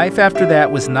my life after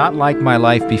that was not like my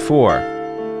life before.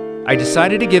 I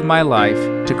decided to give my life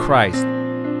to Christ.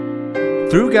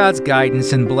 Through God's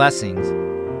guidance and blessings,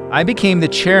 I became the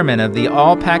chairman of the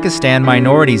All Pakistan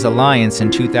Minorities Alliance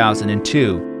in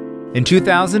 2002. In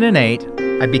 2008,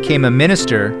 I became a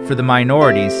minister for the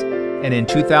minorities, and in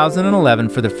 2011,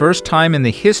 for the first time in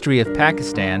the history of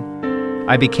Pakistan,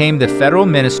 I became the Federal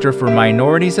Minister for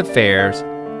Minorities Affairs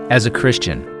as a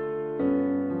Christian.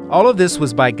 All of this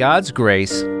was by God's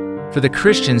grace for the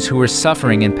Christians who were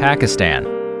suffering in Pakistan.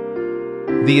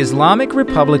 The Islamic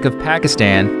Republic of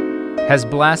Pakistan has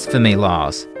blasphemy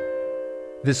laws.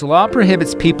 This law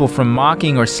prohibits people from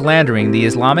mocking or slandering the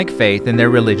Islamic faith and their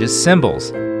religious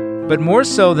symbols. But more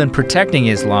so than protecting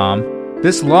Islam,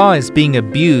 this law is being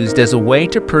abused as a way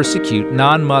to persecute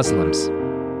non-Muslims.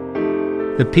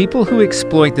 The people who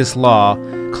exploit this law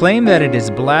claim that it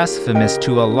is blasphemous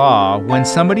to Allah when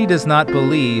somebody does not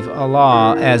believe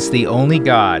Allah as the only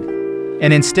God,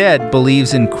 and instead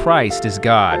believes in Christ as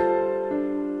God.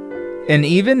 And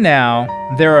even now,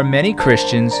 there are many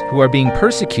Christians who are being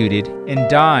persecuted and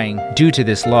dying due to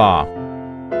this law.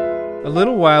 A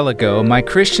little while ago, my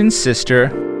Christian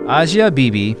sister, Asia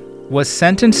Bibi, was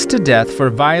sentenced to death for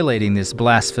violating this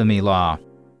blasphemy law.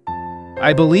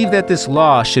 I believe that this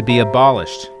law should be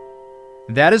abolished.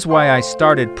 That is why I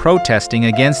started protesting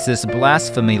against this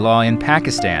blasphemy law in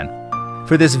Pakistan.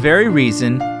 For this very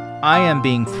reason, I am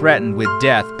being threatened with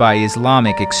death by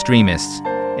Islamic extremists,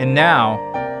 and now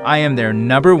I am their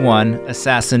 #1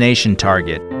 assassination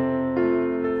target.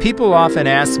 People often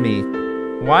ask me,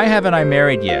 why haven't I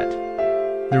married yet?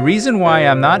 The reason why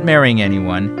I'm not marrying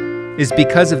anyone is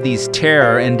because of these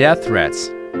terror and death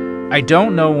threats. I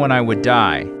don't know when I would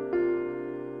die.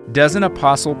 Doesn't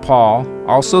Apostle Paul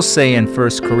also say in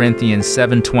 1 Corinthians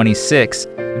 7:26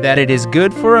 that it is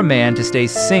good for a man to stay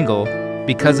single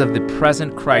because of the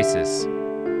present crisis?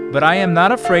 But I am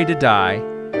not afraid to die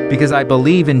because I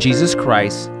believe in Jesus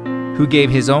Christ, who gave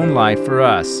his own life for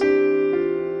us.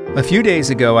 A few days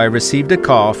ago, I received a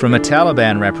call from a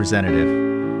Taliban representative.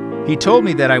 He told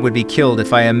me that I would be killed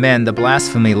if I amend the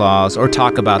blasphemy laws or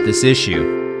talk about this issue.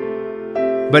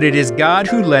 But it is God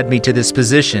who led me to this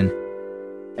position,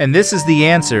 and this is the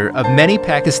answer of many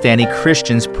Pakistani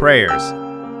Christians' prayers.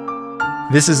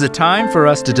 This is a time for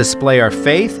us to display our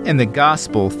faith in the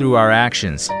gospel through our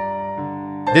actions.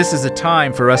 This is a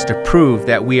time for us to prove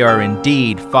that we are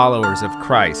indeed followers of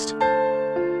Christ.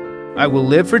 I will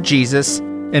live for Jesus,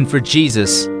 and for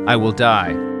Jesus I will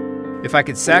die. If I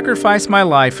could sacrifice my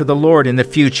life for the Lord in the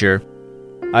future,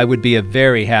 I would be a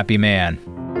very happy man.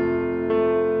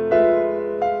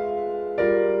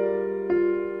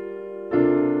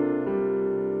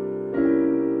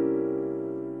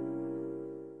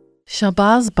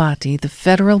 Shahbaz Bhatti, the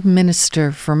Federal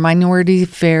Minister for Minority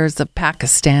Affairs of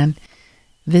Pakistan,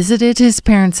 visited his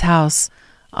parents' house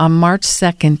on March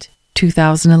 2nd,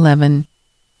 2011,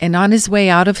 and on his way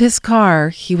out of his car,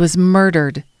 he was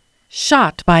murdered,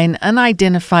 shot by an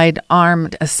unidentified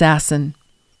armed assassin.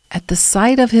 At the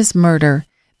sight of his murder,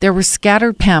 there were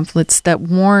scattered pamphlets that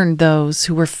warned those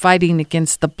who were fighting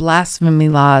against the blasphemy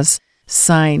laws,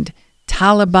 signed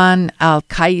Taliban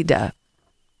al-Qaeda.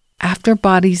 After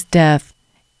Bhatti's death,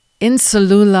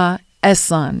 Insalullah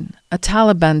Ehsan, a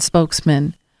Taliban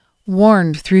spokesman,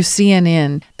 warned through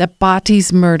CNN that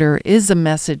Bhatti's murder is a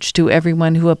message to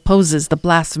everyone who opposes the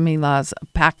blasphemy laws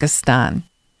of Pakistan.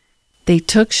 They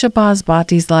took Shahbaz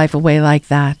Bhatti's life away like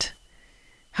that.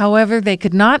 However, they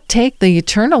could not take the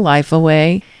eternal life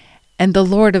away and the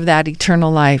Lord of that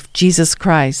eternal life, Jesus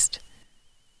Christ.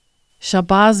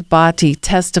 Shahbaz Bhatti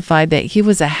testified that he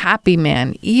was a happy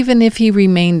man even if he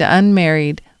remained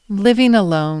unmarried, living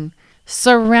alone,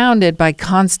 surrounded by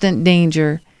constant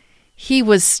danger. He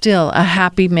was still a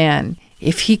happy man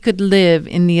if he could live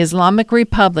in the Islamic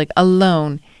Republic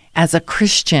alone as a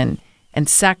Christian and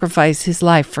sacrifice his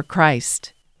life for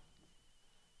Christ.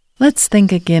 Let's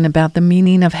think again about the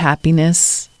meaning of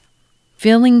happiness.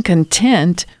 Feeling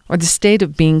content, or the state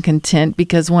of being content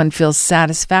because one feels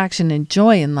satisfaction and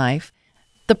joy in life.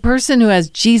 The person who has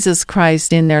Jesus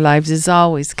Christ in their lives is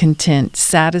always content,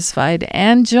 satisfied,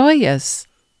 and joyous.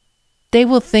 They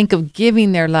will think of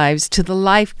giving their lives to the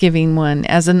life-giving one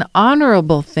as an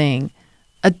honorable thing,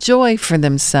 a joy for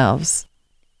themselves.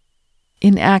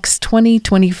 In Acts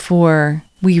 20:24,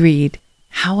 we read,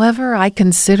 "However, I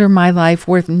consider my life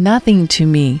worth nothing to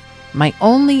me. My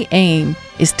only aim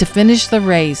is to finish the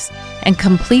race and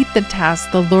complete the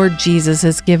task the Lord Jesus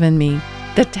has given me,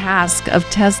 the task of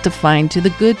testifying to the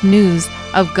good news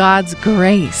of God's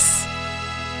grace."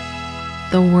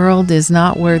 The world is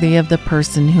not worthy of the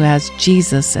person who has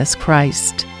Jesus as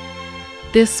Christ.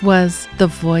 This was the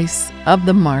voice of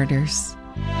the martyrs.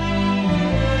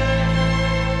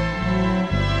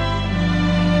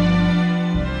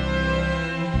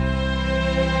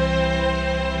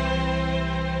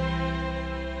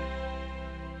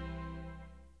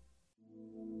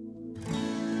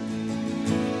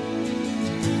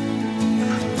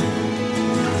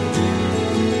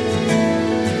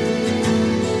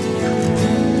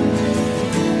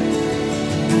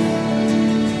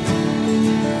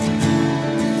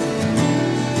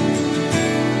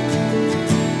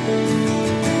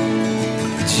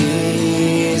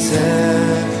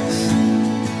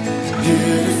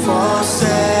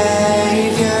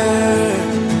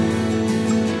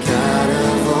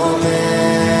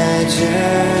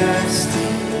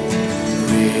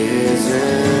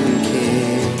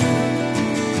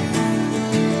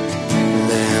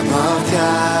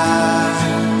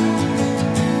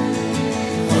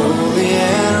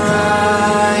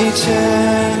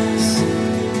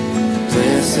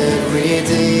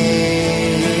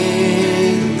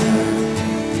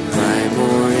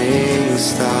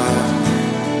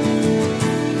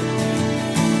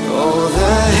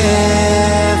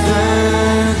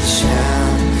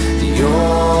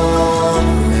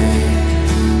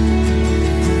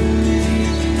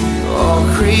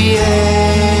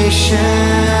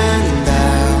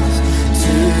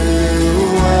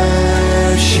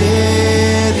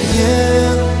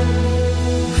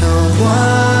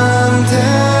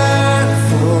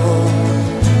 Wonderful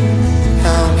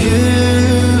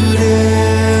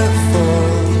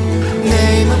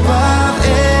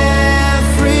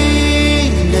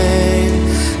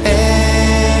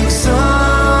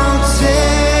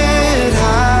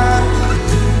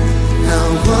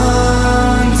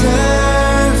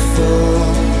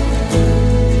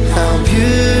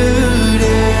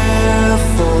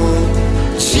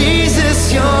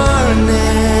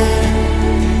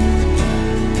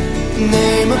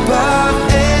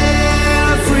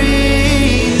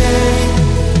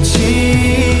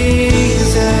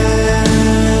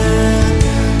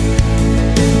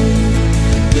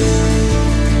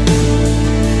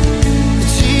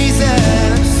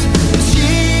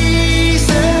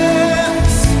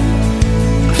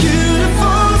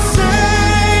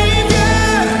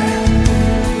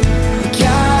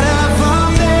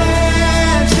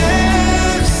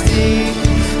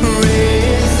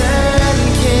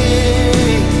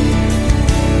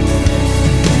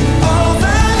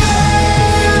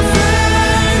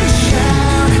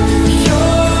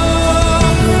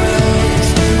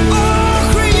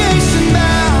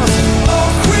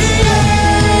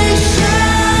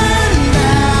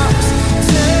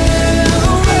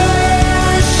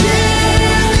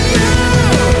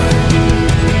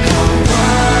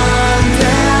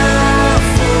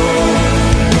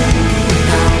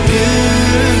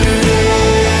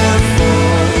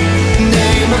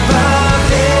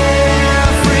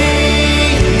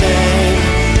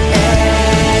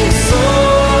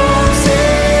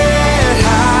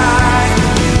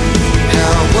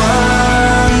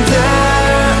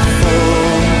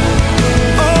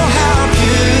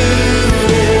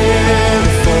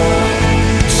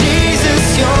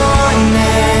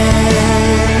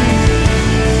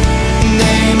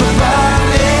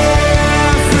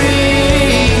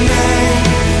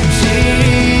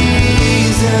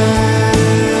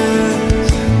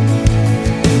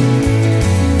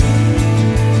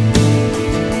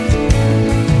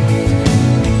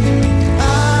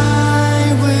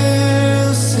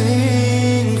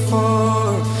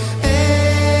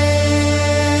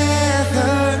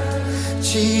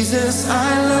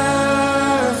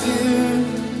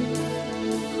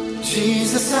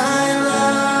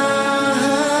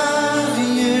love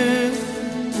you.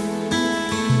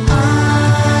 I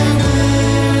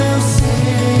will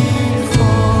sing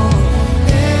forever.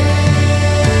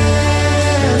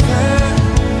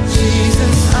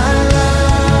 Jesus, I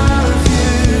love you.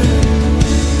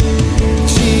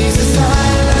 Jesus, I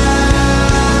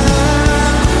love.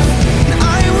 I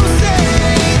will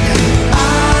sing. I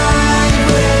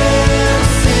will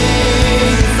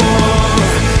sing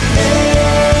forever.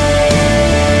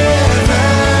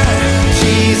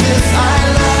 Jesus, I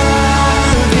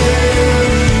love you.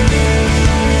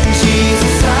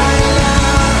 Jesus, I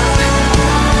love. I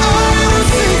will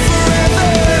sing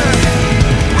forever.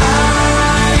 I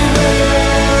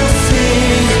will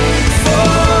sing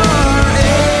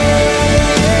forever.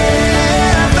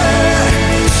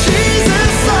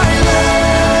 Jesus, I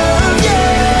love you.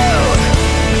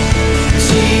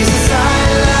 Jesus, I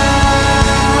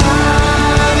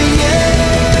love you.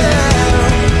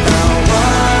 How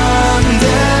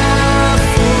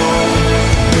wonderful,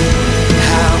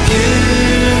 how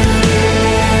beautiful,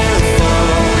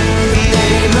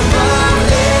 name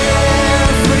above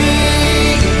every.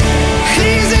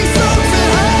 He's exalted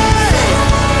high.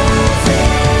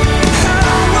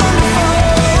 How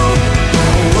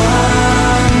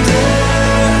wonderful,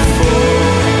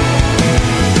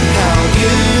 how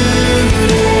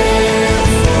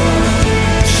beautiful,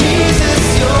 Jesus,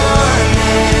 your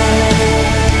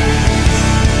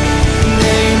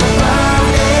name above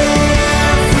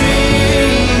every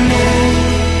name,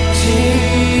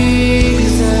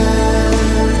 Jesus.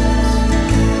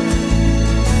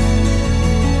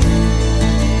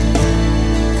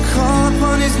 Call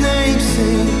upon his name,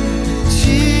 sing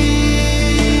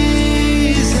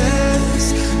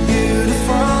Jesus,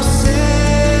 beautiful Savior.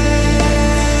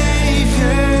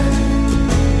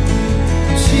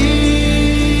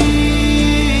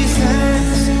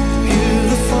 Jesus,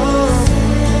 beautiful.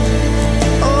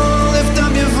 Oh, lift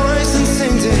up your voice and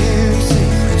sing to him. Sing,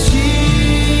 Jesus,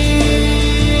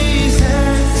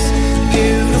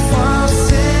 beautiful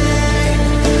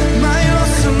Savior, my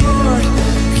awesome Lord,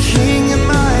 King and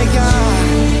my God.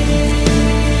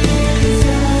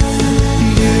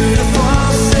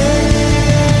 Beautiful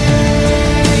Savior,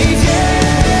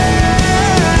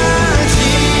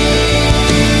 Jesus,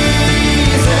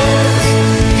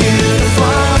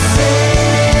 beautiful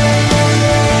Savior,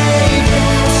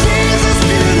 Jesus,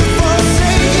 beautiful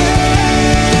Savior,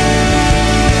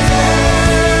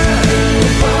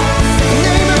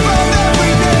 name above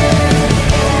every name.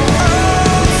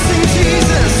 Oh, sing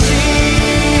Jesus, Jesus,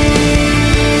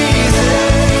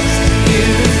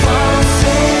 beautiful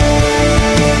Savior,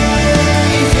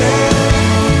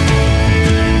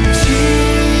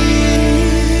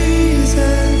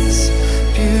 Jesus,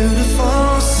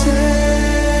 beautiful Savior.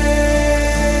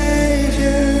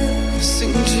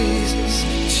 Sing Jesus,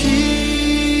 Jesus,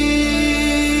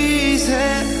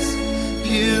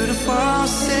 beautiful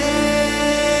Savior,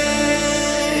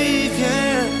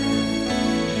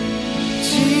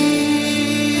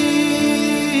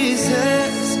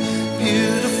 Jesus,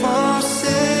 beautiful Savior,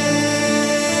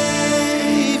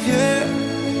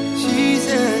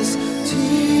 Jesus,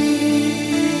 Jesus,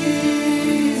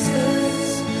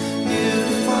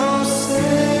 beautiful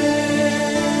Savior,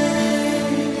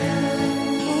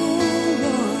 oh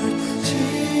Lord,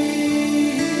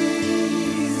 Jesus,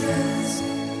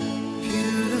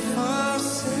 beautiful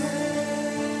Savior.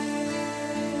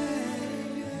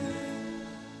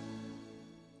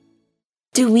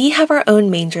 Do we have our own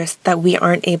mangers that we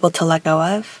aren't able to let go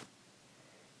of?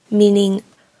 Meaning,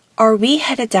 are we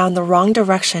headed down the wrong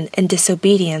direction in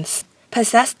disobedience,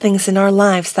 possess things in our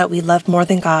lives that we love more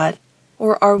than God,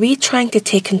 or are we trying to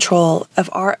take control of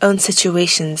our own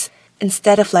situations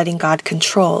instead of letting God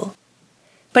control?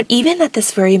 But even at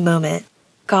this very moment,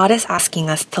 God is asking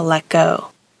us to let go.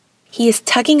 He is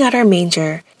tugging at our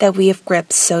manger that we have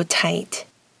gripped so tight.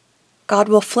 God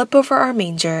will flip over our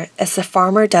manger as the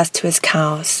farmer does to his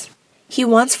cows. He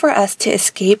wants for us to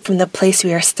escape from the place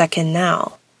we are stuck in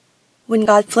now. When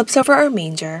God flips over our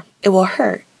manger, it will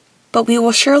hurt, but we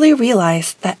will surely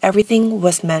realize that everything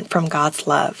was meant from God's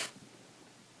love.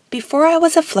 Before I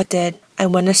was afflicted, I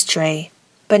went astray,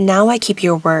 but now I keep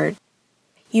your word.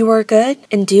 You are good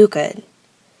and do good.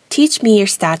 Teach me your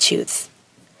statutes.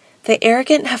 The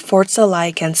arrogant have forged a lie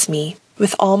against me.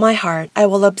 With all my heart, I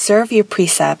will observe your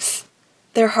precepts.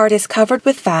 Their heart is covered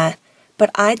with fat, but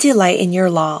I delight in your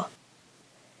law.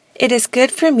 It is good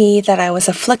for me that I was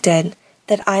afflicted,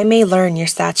 that I may learn your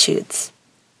statutes.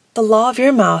 The law of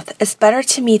your mouth is better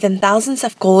to me than thousands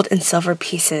of gold and silver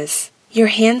pieces. Your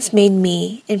hands made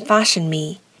me and fashioned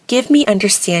me. Give me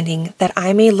understanding that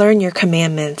I may learn your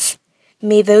commandments.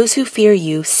 May those who fear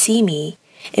you see me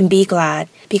and be glad,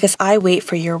 because I wait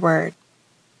for your word.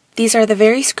 These are the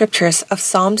very scriptures of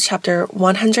Psalms chapter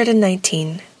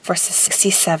 119, verses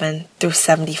 67 through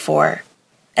 74.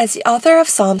 As the author of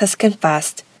Psalms has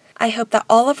confessed, I hope that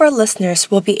all of our listeners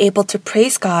will be able to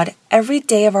praise God every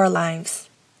day of our lives.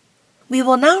 We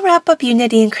will now wrap up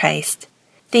Unity in Christ.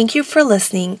 Thank you for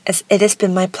listening, as it has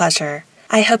been my pleasure.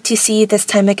 I hope to see you this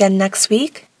time again next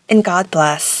week, and God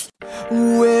bless.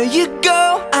 Where you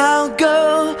go, I'll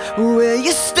go. Where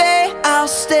you stay, I'll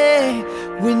stay.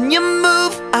 When you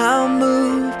move, I'll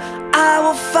move. I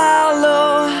will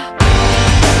follow.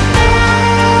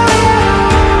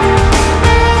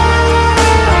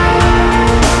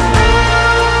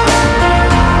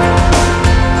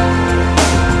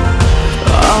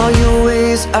 All your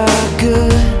ways are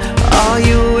good. All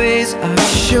your ways are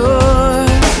sure.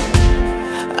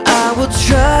 I will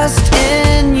trust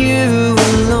in you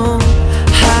alone.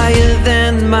 Higher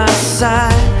than my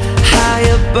sight, high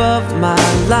above my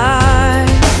life.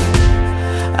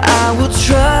 I will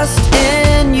trust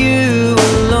in you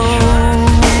alone.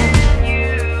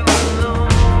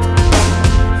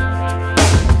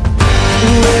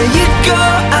 Where you go,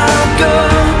 I'll go.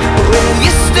 Where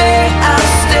you stay, I'll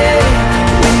stay.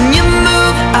 When you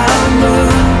move, I'll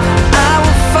move. I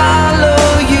will follow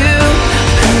you.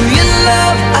 Who you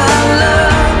love, I'll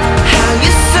love. How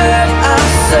you serve,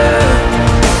 I'll serve.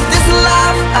 This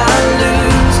life I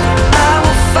lose, I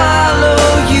will follow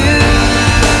you.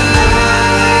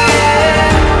 Yeah,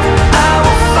 I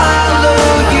will follow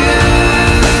you.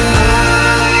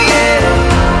 Yeah.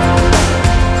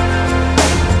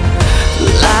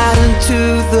 Light into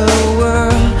the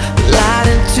world, light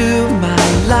into my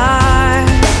life.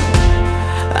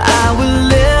 I will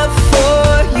live for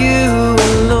you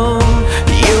alone.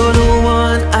 You're the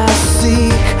one I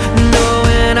seek,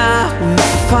 knowing I will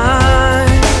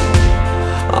find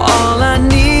all I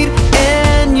need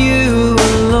in you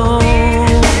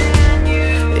alone.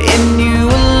 In you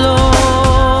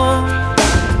alone.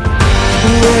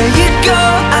 Where you go,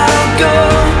 I'll go.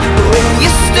 Where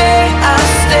you stay, I'll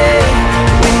stay.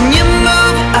 When you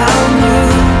move, I'll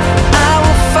move. I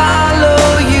will follow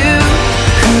you.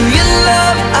 Who you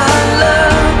love, I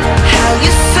love. How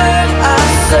you serve, I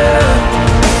serve.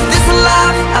 This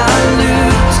life I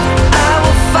lose, I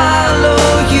will follow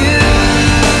you.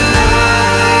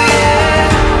 Yeah,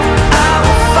 I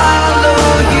will follow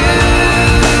you.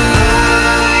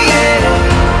 Yeah.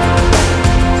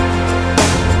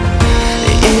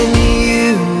 In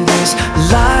you there's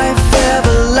life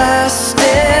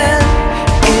everlasting.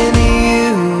 In you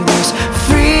there's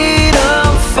freedom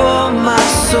for my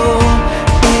soul.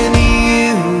 In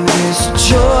you there's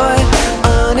joy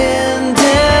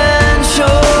unending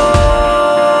joy.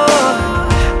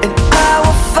 And I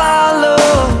will follow.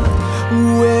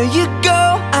 Where you go,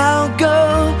 I'll go.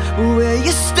 Where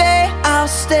you stay, I'll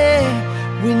stay.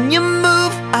 When you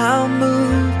move, I'll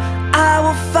move. I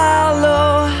will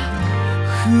follow.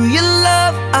 Who you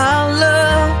love, I'll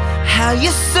love. How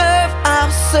you serve,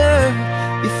 I'll serve.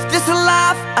 If this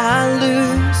life I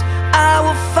lose,